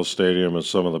tailgate at Royal Stadium. It's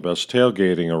some of the best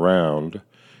tailgating around.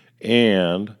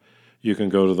 And you can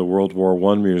go to the World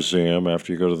War I Museum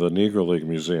after you go to the Negro League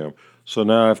Museum. So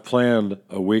now I've planned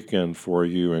a weekend for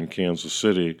you in Kansas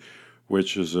City,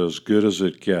 which is as good as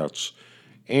it gets.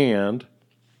 And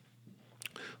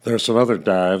there are some other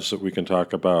dives that we can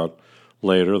talk about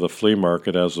later. The flea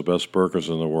market has the best burgers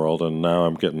in the world, and now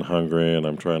I'm getting hungry and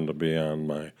I'm trying to be on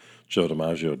my Joe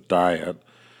DiMaggio diet.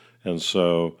 And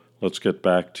so let's get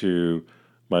back to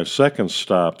my second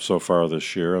stop so far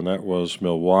this year, and that was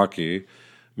Milwaukee,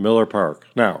 Miller Park.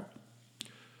 Now,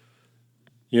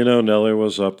 you know, Nelly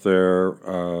was up there.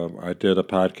 I did a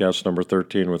podcast number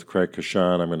 13 with Craig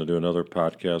Kashan. I'm going to do another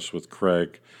podcast with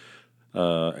Craig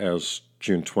as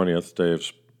June 20th,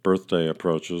 Dave's birthday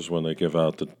approaches, when they give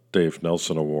out the Dave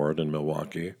Nelson Award in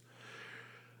Milwaukee.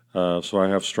 So I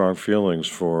have strong feelings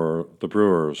for the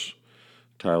Brewers.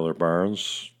 Tyler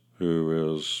Barnes,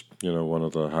 who is, one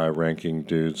of the high-ranking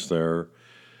dudes there,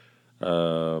 is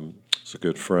a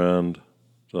good friend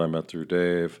that I met through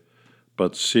Dave.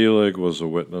 But Selig was a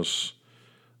witness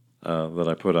that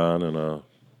I put on in a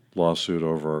lawsuit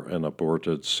over an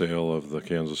aborted sale of the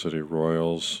Kansas City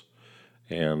Royals.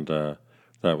 And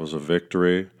that was a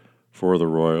victory for the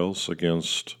Royals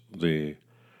against the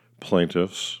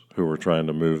plaintiffs who were trying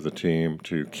to move the team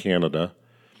to Canada.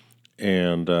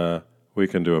 And we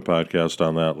can do a podcast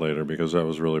on that later because that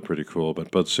was really pretty cool.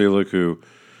 But Bud Selig, who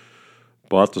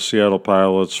bought the Seattle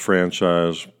Pilots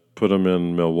franchise, put them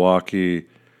in Milwaukee,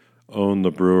 owned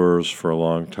the Brewers for a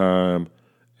long time,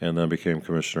 and then became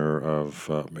commissioner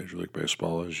of Major League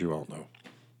Baseball, as you all know.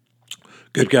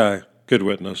 Good guy, good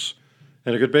witness,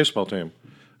 and a good baseball team,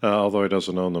 although he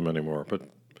doesn't own them anymore. But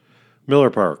Miller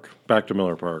Park, back to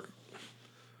Miller Park.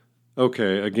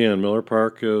 Okay, again, Miller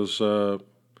Park is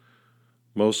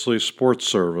mostly sports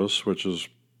service, which is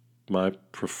my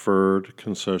preferred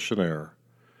concessionaire.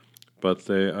 But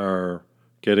they are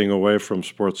getting away from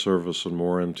sports service and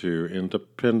more into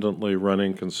independently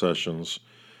running concessions,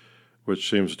 which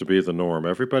seems to be the norm.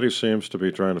 Everybody seems to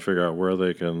be trying to figure out where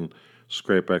they can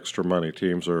scrape extra money.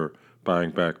 Teams are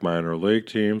buying back minor league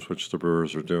teams, which the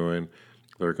Brewers are doing.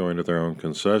 They're going to their own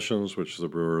concessions, which the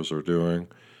Brewers are doing.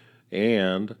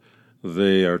 And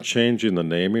they are changing the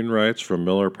naming rights from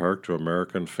Miller Park to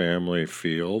American Family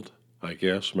Field, I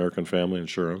guess, American Family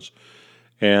Insurance.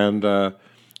 And the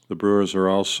Brewers are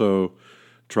also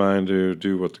trying to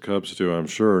do what the Cubs do, I'm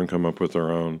sure, and come up with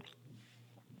their own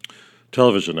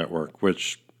television network,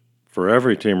 which for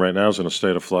every team right now is in a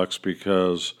state of flux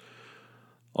because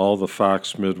all the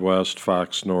Fox Midwest,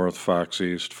 Fox North, Fox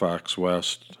East, Fox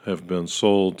West have been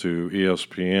sold to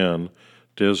ESPN,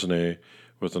 Disney,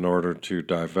 with an order to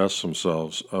divest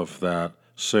themselves of that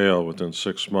sale within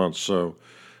 6 months. So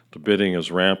the bidding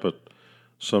is rampant.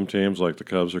 Some teams, like the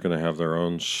Cubs, are going to have their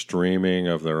own streaming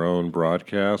of their own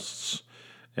broadcasts,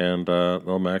 and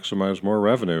they'll maximize more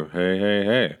revenue.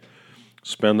 Hey.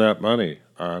 Spend that money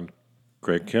on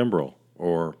Craig Kimbrell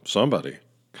or somebody.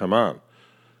 Come on.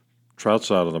 Trout's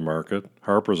out of the market.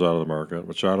 Harper's out of the market.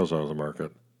 Machado's out of the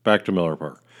market. Back to Miller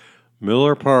Park.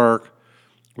 Miller Park,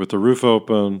 with the roof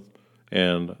open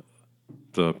and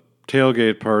the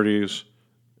tailgate parties,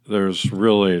 there's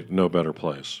really no better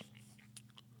place.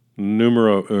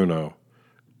 Numero uno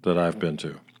that I've been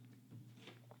to.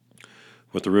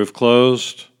 With the roof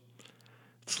closed,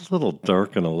 it's a little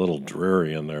dark and a little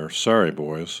dreary in there. Sorry,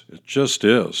 boys. It just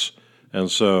is. And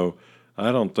so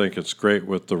I don't think it's great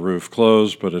with the roof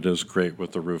closed, but it is great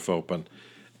with the roof open.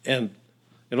 And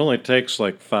it only takes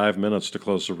like 5 minutes to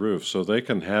close the roof, so they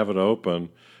can have it open,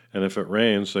 and if it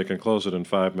rains, they can close it in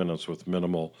 5 minutes with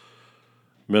minimal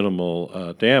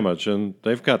damage. And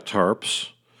they've got tarps.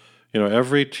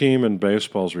 Every team in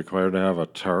baseball is required to have a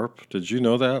tarp. Did you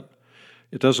know that?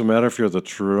 It doesn't matter if you're the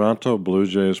Toronto Blue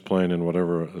Jays playing in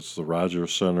whatever, it's the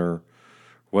Rogers Center,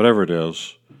 whatever it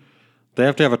is, they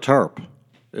have to have a tarp.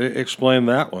 Explain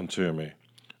that one to me.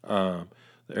 The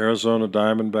Arizona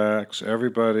Diamondbacks,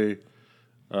 everybody.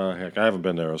 Heck, I haven't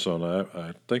been to Arizona.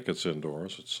 I think it's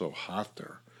indoors. It's so hot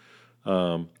there.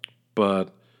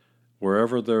 But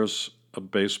wherever there's a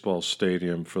baseball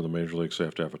stadium for the major leagues, they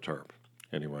have to have a tarp.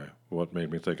 Anyway, what made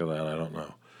me think of that, I don't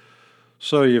know.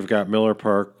 So you've got Miller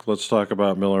Park. Let's talk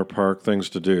about Miller Park, things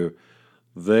to do.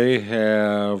 They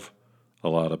have a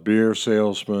lot of beer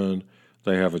salesmen.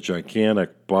 They have a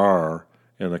gigantic bar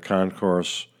in the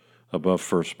concourse above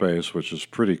first base, which is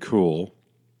pretty cool.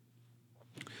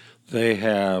 They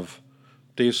have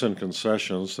decent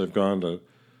concessions. They've gone to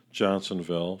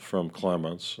Johnsonville from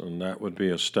Clements, and that would be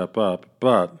a step up.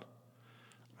 But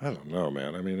I don't know,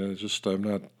 man. I mean,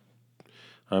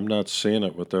 I'm not seeing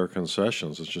it with their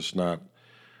concessions. It's just not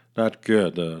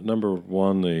good. Number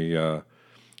one,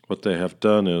 what they have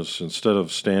done is instead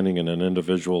of standing in an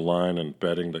individual line and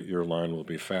betting that your line will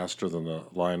be faster than the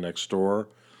line next door,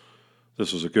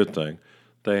 this is a good thing.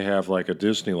 They have like a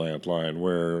Disneyland line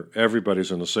where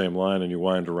everybody's in the same line and you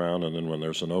wind around, and then when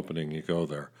there's an opening, you go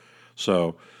there.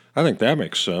 So I think that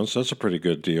makes sense. That's a pretty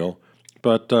good deal.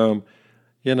 But,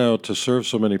 to serve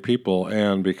so many people,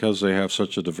 and because they have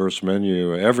such a diverse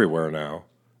menu everywhere now,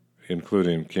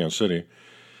 including Kansas City,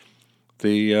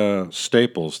 the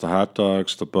staples, the hot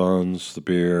dogs, the buns, the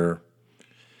beer,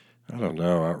 I don't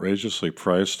know, outrageously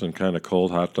priced, and kind of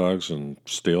cold hot dogs and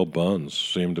stale buns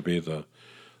seem to be the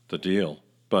deal.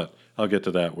 But I'll get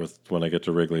to that when I get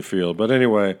to Wrigley Field. But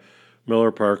anyway,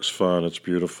 Miller Park's fun. It's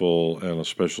beautiful, and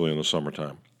especially in the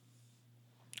summertime.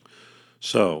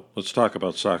 So let's talk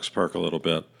about Sox Park a little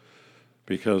bit,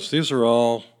 because these are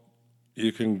all,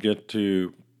 you can get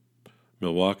to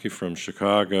Milwaukee from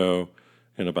Chicago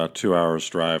in about 2 hours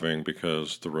driving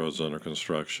because the road's under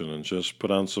construction, and just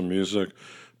put on some music,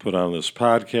 put on this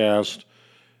podcast,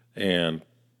 and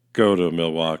go to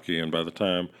Milwaukee. And by the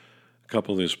time a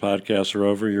couple of these podcasts are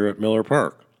over, you're at Miller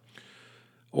Park.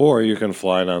 Or you can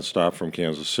fly nonstop from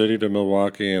Kansas City to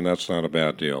Milwaukee, and that's not a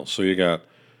bad deal. So you got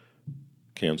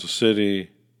Kansas City,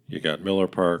 you got Miller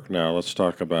Park. Now let's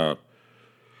talk about,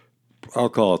 I'll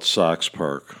call it Sox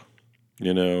Park.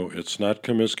 It's not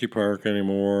Comiskey Park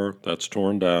anymore. That's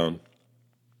torn down.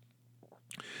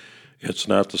 It's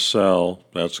not the Cell.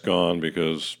 That's gone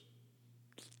because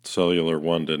Cellular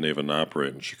One didn't even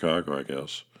operate in Chicago, I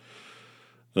guess.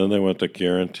 Then they went to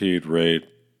Guaranteed Rate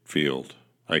Field.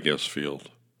 And,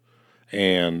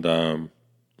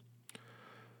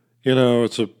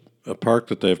 it's a park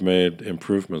that they've made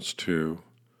improvements to.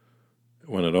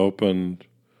 When it opened,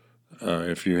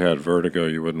 if you had vertigo,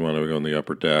 you wouldn't want to go on the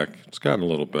upper deck. It's gotten a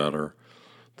little better.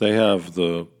 They have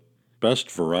the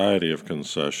best variety of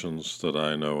concessions that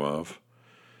I know of.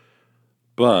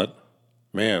 But,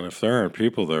 man, if there aren't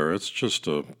people there, it's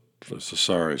a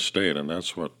sorry state, and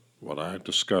that's what I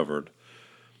discovered.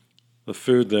 The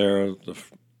food there, the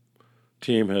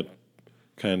team had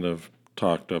kind of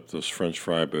talked up this French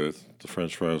fry booth. The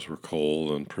French fries were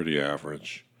cold and pretty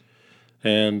average.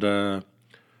 And the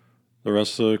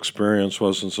rest of the experience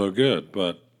wasn't so good.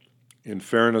 But in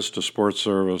fairness to Sports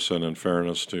Service and in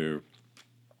fairness to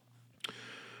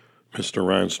Mr.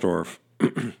 Reinsdorf,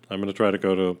 I'm going to try to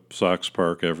go to Sox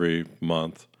Park every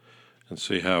month and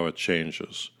see how it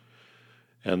changes.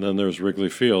 And then there's Wrigley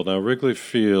Field. Now, Wrigley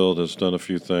Field has done a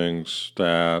few things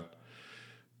that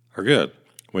are good.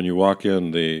 When you walk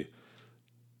in the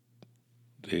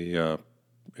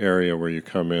area where you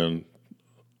come in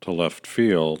to left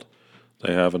field,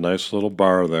 they have a nice little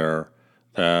bar there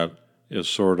that is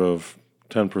sort of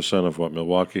 10% of what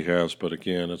Milwaukee has, but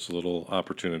again, it's a little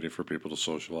opportunity for people to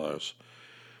socialize.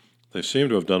 They seem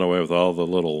to have done away with all the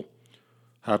little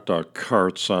hot dog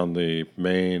carts on the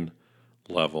main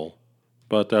level,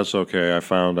 but that's okay. I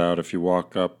found out if you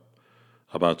walk up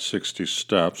about 60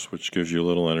 steps, which gives you a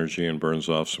little energy and burns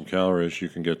off some calories, you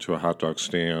can get to a hot dog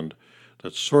stand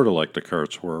that's sort of like the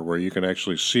carts were, where you can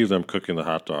actually see them cooking the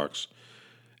hot dogs.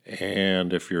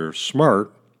 And if you're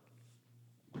smart,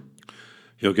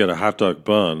 you'll get a hot dog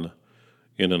bun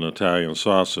in an Italian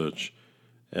sausage,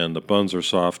 and the buns are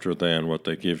softer than what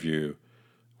they give you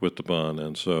with the bun.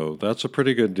 And so that's a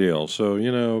pretty good deal. So,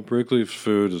 Wrigley's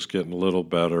food is getting a little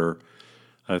better.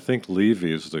 I think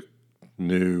Levy's the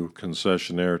new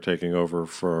concessionaire taking over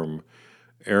from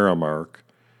Aramark,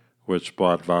 which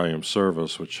bought Volume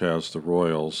Service, which has the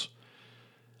Royals.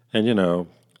 And,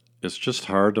 it's just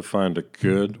hard to find a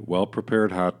good,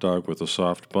 well-prepared hot dog with a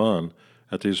soft bun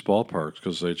at these ballparks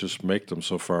because they just make them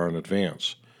so far in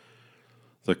advance.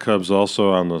 The Cubs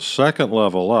also on the second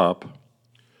level up,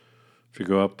 if you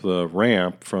go up the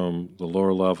ramp from the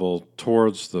lower level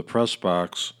towards the press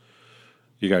box,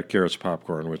 you got Garrett's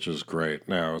popcorn, which is great.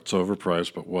 Now, it's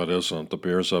overpriced, but what isn't? The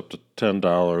beer's up to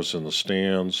 $10 in the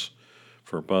stands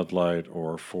for Bud Light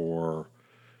or for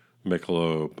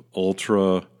Michelob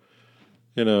Ultra.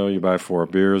 You buy 4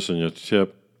 beers and you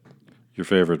tip your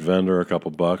favorite vendor a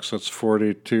couple bucks. That's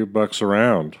 $42 a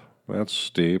round. That's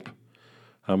steep.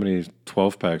 How many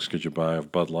 12 packs could you buy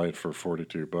of Bud Light for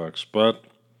 $42? But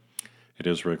it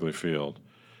is Wrigley Field.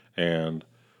 And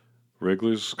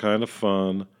Wrigley's kind of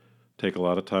fun. Take a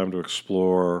lot of time to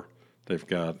explore. They've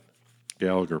got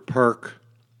Gallagher Park,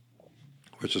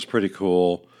 which is pretty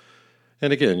cool.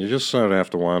 And again, you just sort of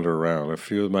have to wander around. A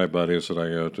few of my buddies that I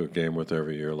go to a game with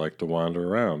every year like to wander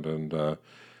around. And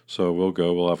so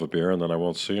we'll have a beer, and then I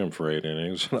won't see them for 8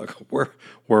 innings. And I'll go,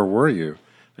 where were you?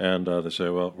 And they say,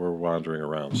 well, we're wandering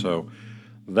around. So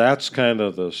that's kind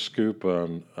of the scoop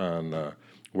on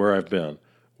where I've been.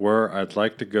 Where I'd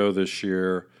like to go this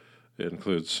year, it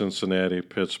includes Cincinnati,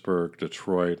 Pittsburgh,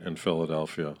 Detroit, and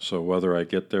Philadelphia. So whether I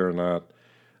get there or not,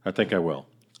 I think I will.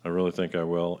 I really think I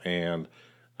will. And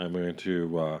I'm going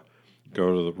to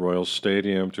go to the Royal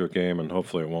Stadium to a game, and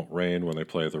hopefully it won't rain when they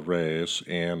play the Rays.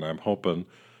 And I'm hoping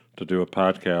to do a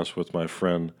podcast with my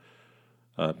friend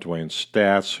Dwayne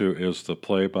Statz, who is the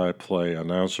play-by-play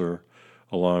announcer,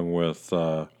 along with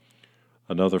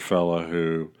another fella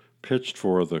who pitched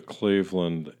for the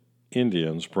Cleveland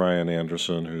Indians, Brian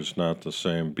Anderson, who's not the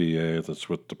same BA that's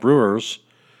with the Brewers,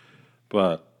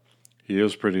 but he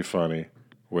is pretty funny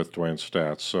with Dwayne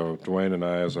Statz. So Dwayne and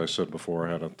I, as I said before,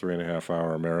 had a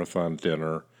 3.5-hour marathon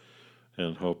dinner,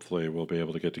 and hopefully we'll be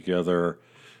able to get together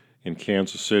in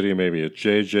Kansas City, maybe at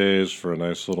JJ's for a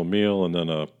nice little meal, and then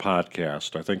a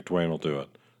podcast. I think Dwayne will do it.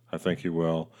 I think he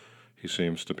will. He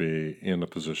seems to be in a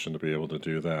position to be able to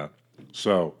do that.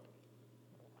 So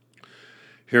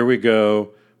here we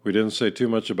go. We didn't say too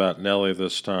much about Nelly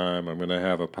this time. I'm going to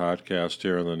have a podcast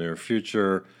here in the near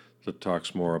future that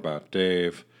talks more about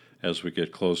Dave as we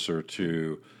get closer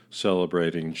to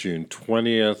celebrating June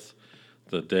 20th,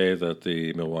 the day that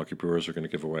the Milwaukee Brewers are going to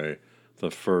give away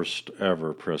the first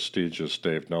ever prestigious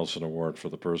Dave Nelson Award for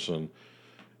the person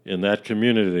in that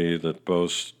community that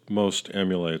most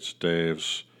emulates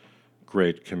Dave's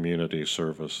great community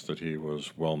service that he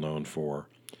was well known for.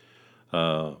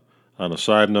 On a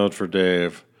side note for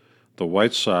Dave, the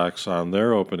White Sox on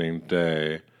their opening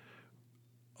day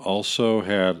also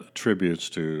had tributes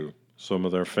to some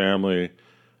of their family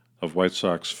of White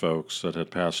Sox folks that had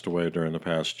passed away during the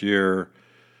past year.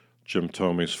 Jim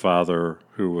Thome's father,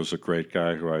 who was a great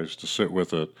guy who I used to sit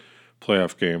with at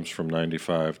playoff games from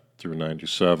 95 through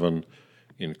 97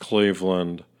 in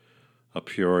Cleveland, a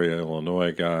Peoria,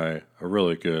 Illinois guy, a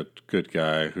really good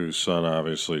guy whose son,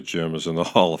 obviously, Jim, is in the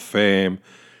Hall of Fame.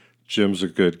 Jim's a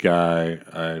good guy.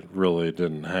 I really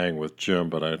didn't hang with Jim,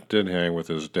 but I did hang with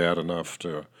his dad enough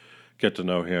to get to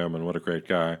know him, and what a great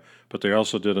guy. But they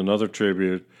also did another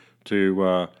tribute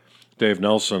to Dave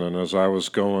Nelson, and as I was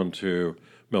going to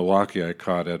Milwaukee, I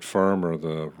caught Ed Farmer,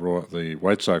 the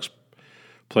White Sox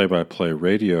play-by-play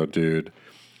radio dude,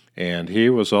 and he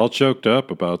was all choked up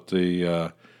about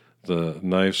the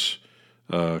nice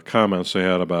comments they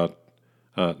had about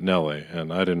Nelly,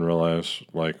 and I didn't realize,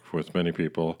 like with many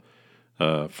people,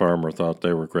 Farmer thought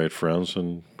they were great friends,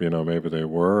 and maybe they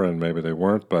were and maybe they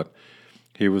weren't, but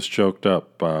he was choked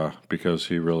up because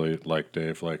he really liked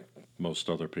Dave, like most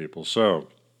other people. So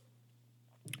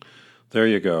there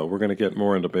you go. We're going to get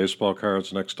more into baseball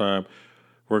cards next time.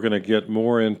 We're going to get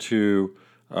more into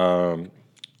the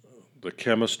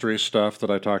chemistry stuff that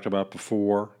I talked about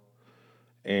before,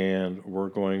 and we're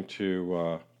going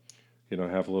to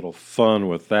have a little fun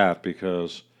with that,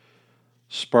 because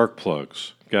spark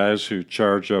plugs, guys who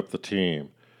charge up the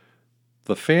team,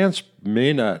 the fans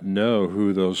may not know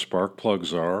who those spark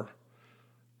plugs are.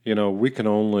 We can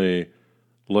only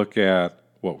look at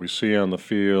what we see on the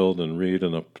field and read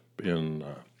in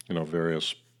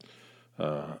various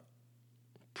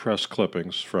press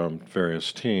clippings from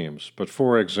various teams. But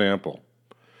for example,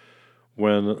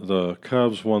 when the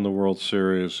Cubs won the World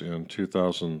Series in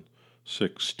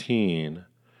 2016,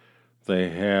 they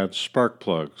had spark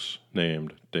plugs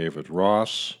named David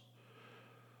Ross,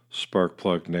 spark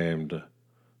plug named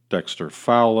Dexter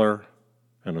Fowler,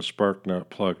 and a spark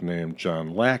plug named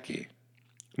John Lackey.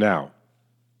 Now,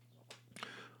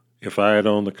 if I had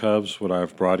owned the Cubs, would I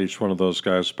have brought each one of those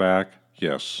guys back?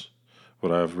 Yes.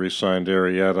 Would I have re-signed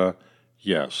Arrieta?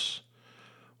 Yes.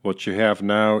 What you have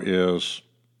now is,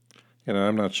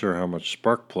 I'm not sure how much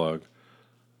spark plug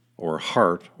or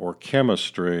heart or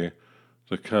chemistry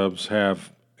the Cubs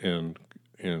have in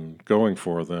going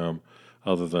for them,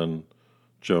 other than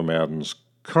Joe Maddon's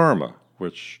karma,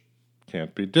 which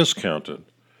can't be discounted.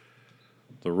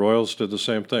 The Royals did the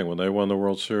same thing when they won the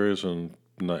World Series in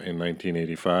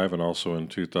 1985 and also in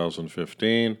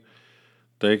 2015.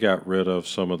 They got rid of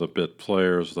some of the bit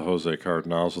players, the Jose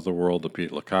Cardinals of the world, the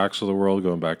Pete LaCox of the world,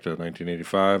 going back to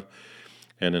 1985.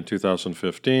 And in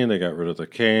 2015, they got rid of the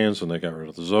Canes, and they got rid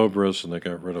of the Zobrist, and they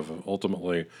got rid of,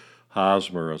 ultimately,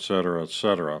 Hosmer, et cetera, et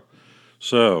cetera.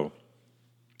 So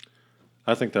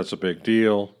I think that's a big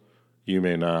deal. You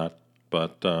may not,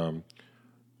 but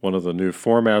one of the new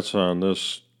formats on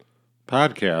this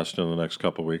podcast in the next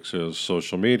couple of weeks is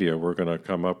social media. We're going to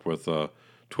come up with a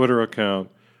Twitter account.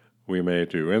 We may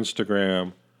do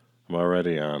Instagram. I'm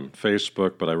already on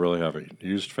Facebook, but I really haven't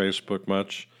used Facebook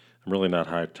much. I'm really not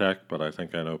high tech, but I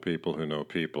think I know people who know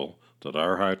people that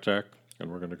are high tech,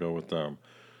 and we're going to go with them.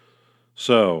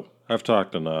 So I've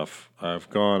talked enough. I've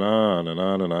gone on and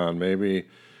on and on. Maybe,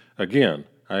 again,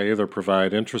 I either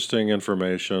provide interesting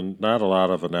information, not a lot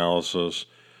of analysis,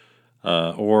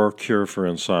 or cure for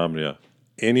insomnia.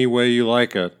 Any way you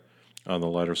like it on the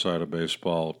lighter side of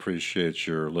baseball. Appreciate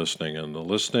your listening. And the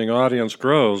listening audience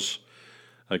grows.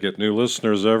 I get new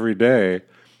listeners every day,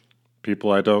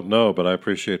 people I don't know, but I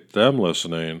appreciate them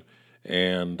listening.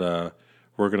 And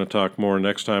we're going to talk more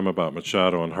next time about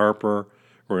Machado and Harper.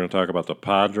 We're going to talk about the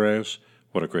Padres,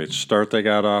 what a great start they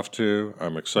got off to.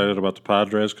 I'm excited about the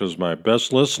Padres because my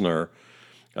best listener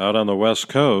out on the West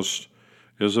Coast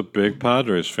is a big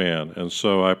Padres fan. And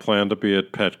so I plan to be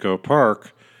at Petco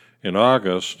Park in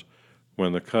August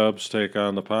when the Cubs take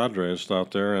on the Padres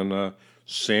out there in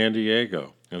San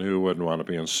Diego. And who wouldn't want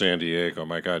to be in San Diego?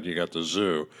 My God, you got the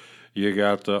zoo. You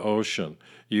got the ocean.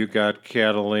 You got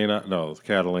Catalina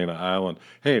Island.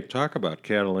 Hey, talk about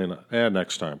Catalina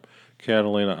next time.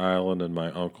 Catalina Island and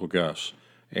my Uncle Gus.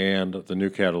 And the new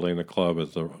Catalina Club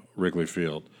at the Wrigley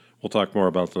Field. We'll talk more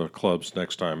about the clubs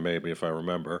next time, maybe, if I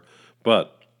remember.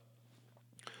 But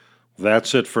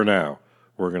that's it for now.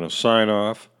 We're going to sign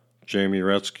off. Jamie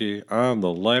Retzky on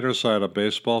the lighter side of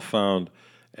baseball, found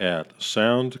at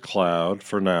SoundCloud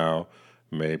for now.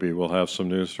 Maybe we'll have some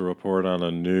news to report on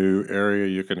a new area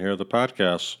you can hear the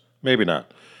podcasts. Maybe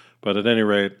not. But at any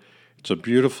rate, it's a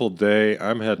beautiful day.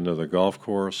 I'm heading to the golf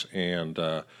course, and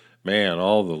man,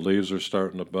 all the leaves are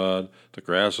starting to bud. The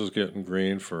grass is getting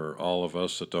green for all of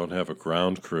us that don't have a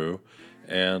ground crew.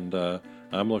 And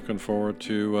I'm looking forward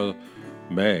to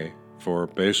May for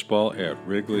baseball at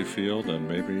Wrigley Field and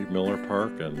maybe Miller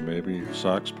Park and maybe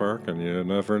Sox Park, and you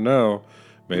never know,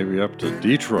 maybe up to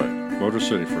Detroit, Motor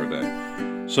City for a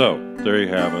day. So, there you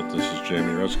have it. This is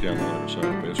Jamie Retzky on the other side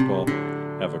of baseball.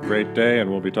 Have a great day,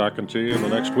 and we'll be talking to you in the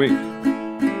next week.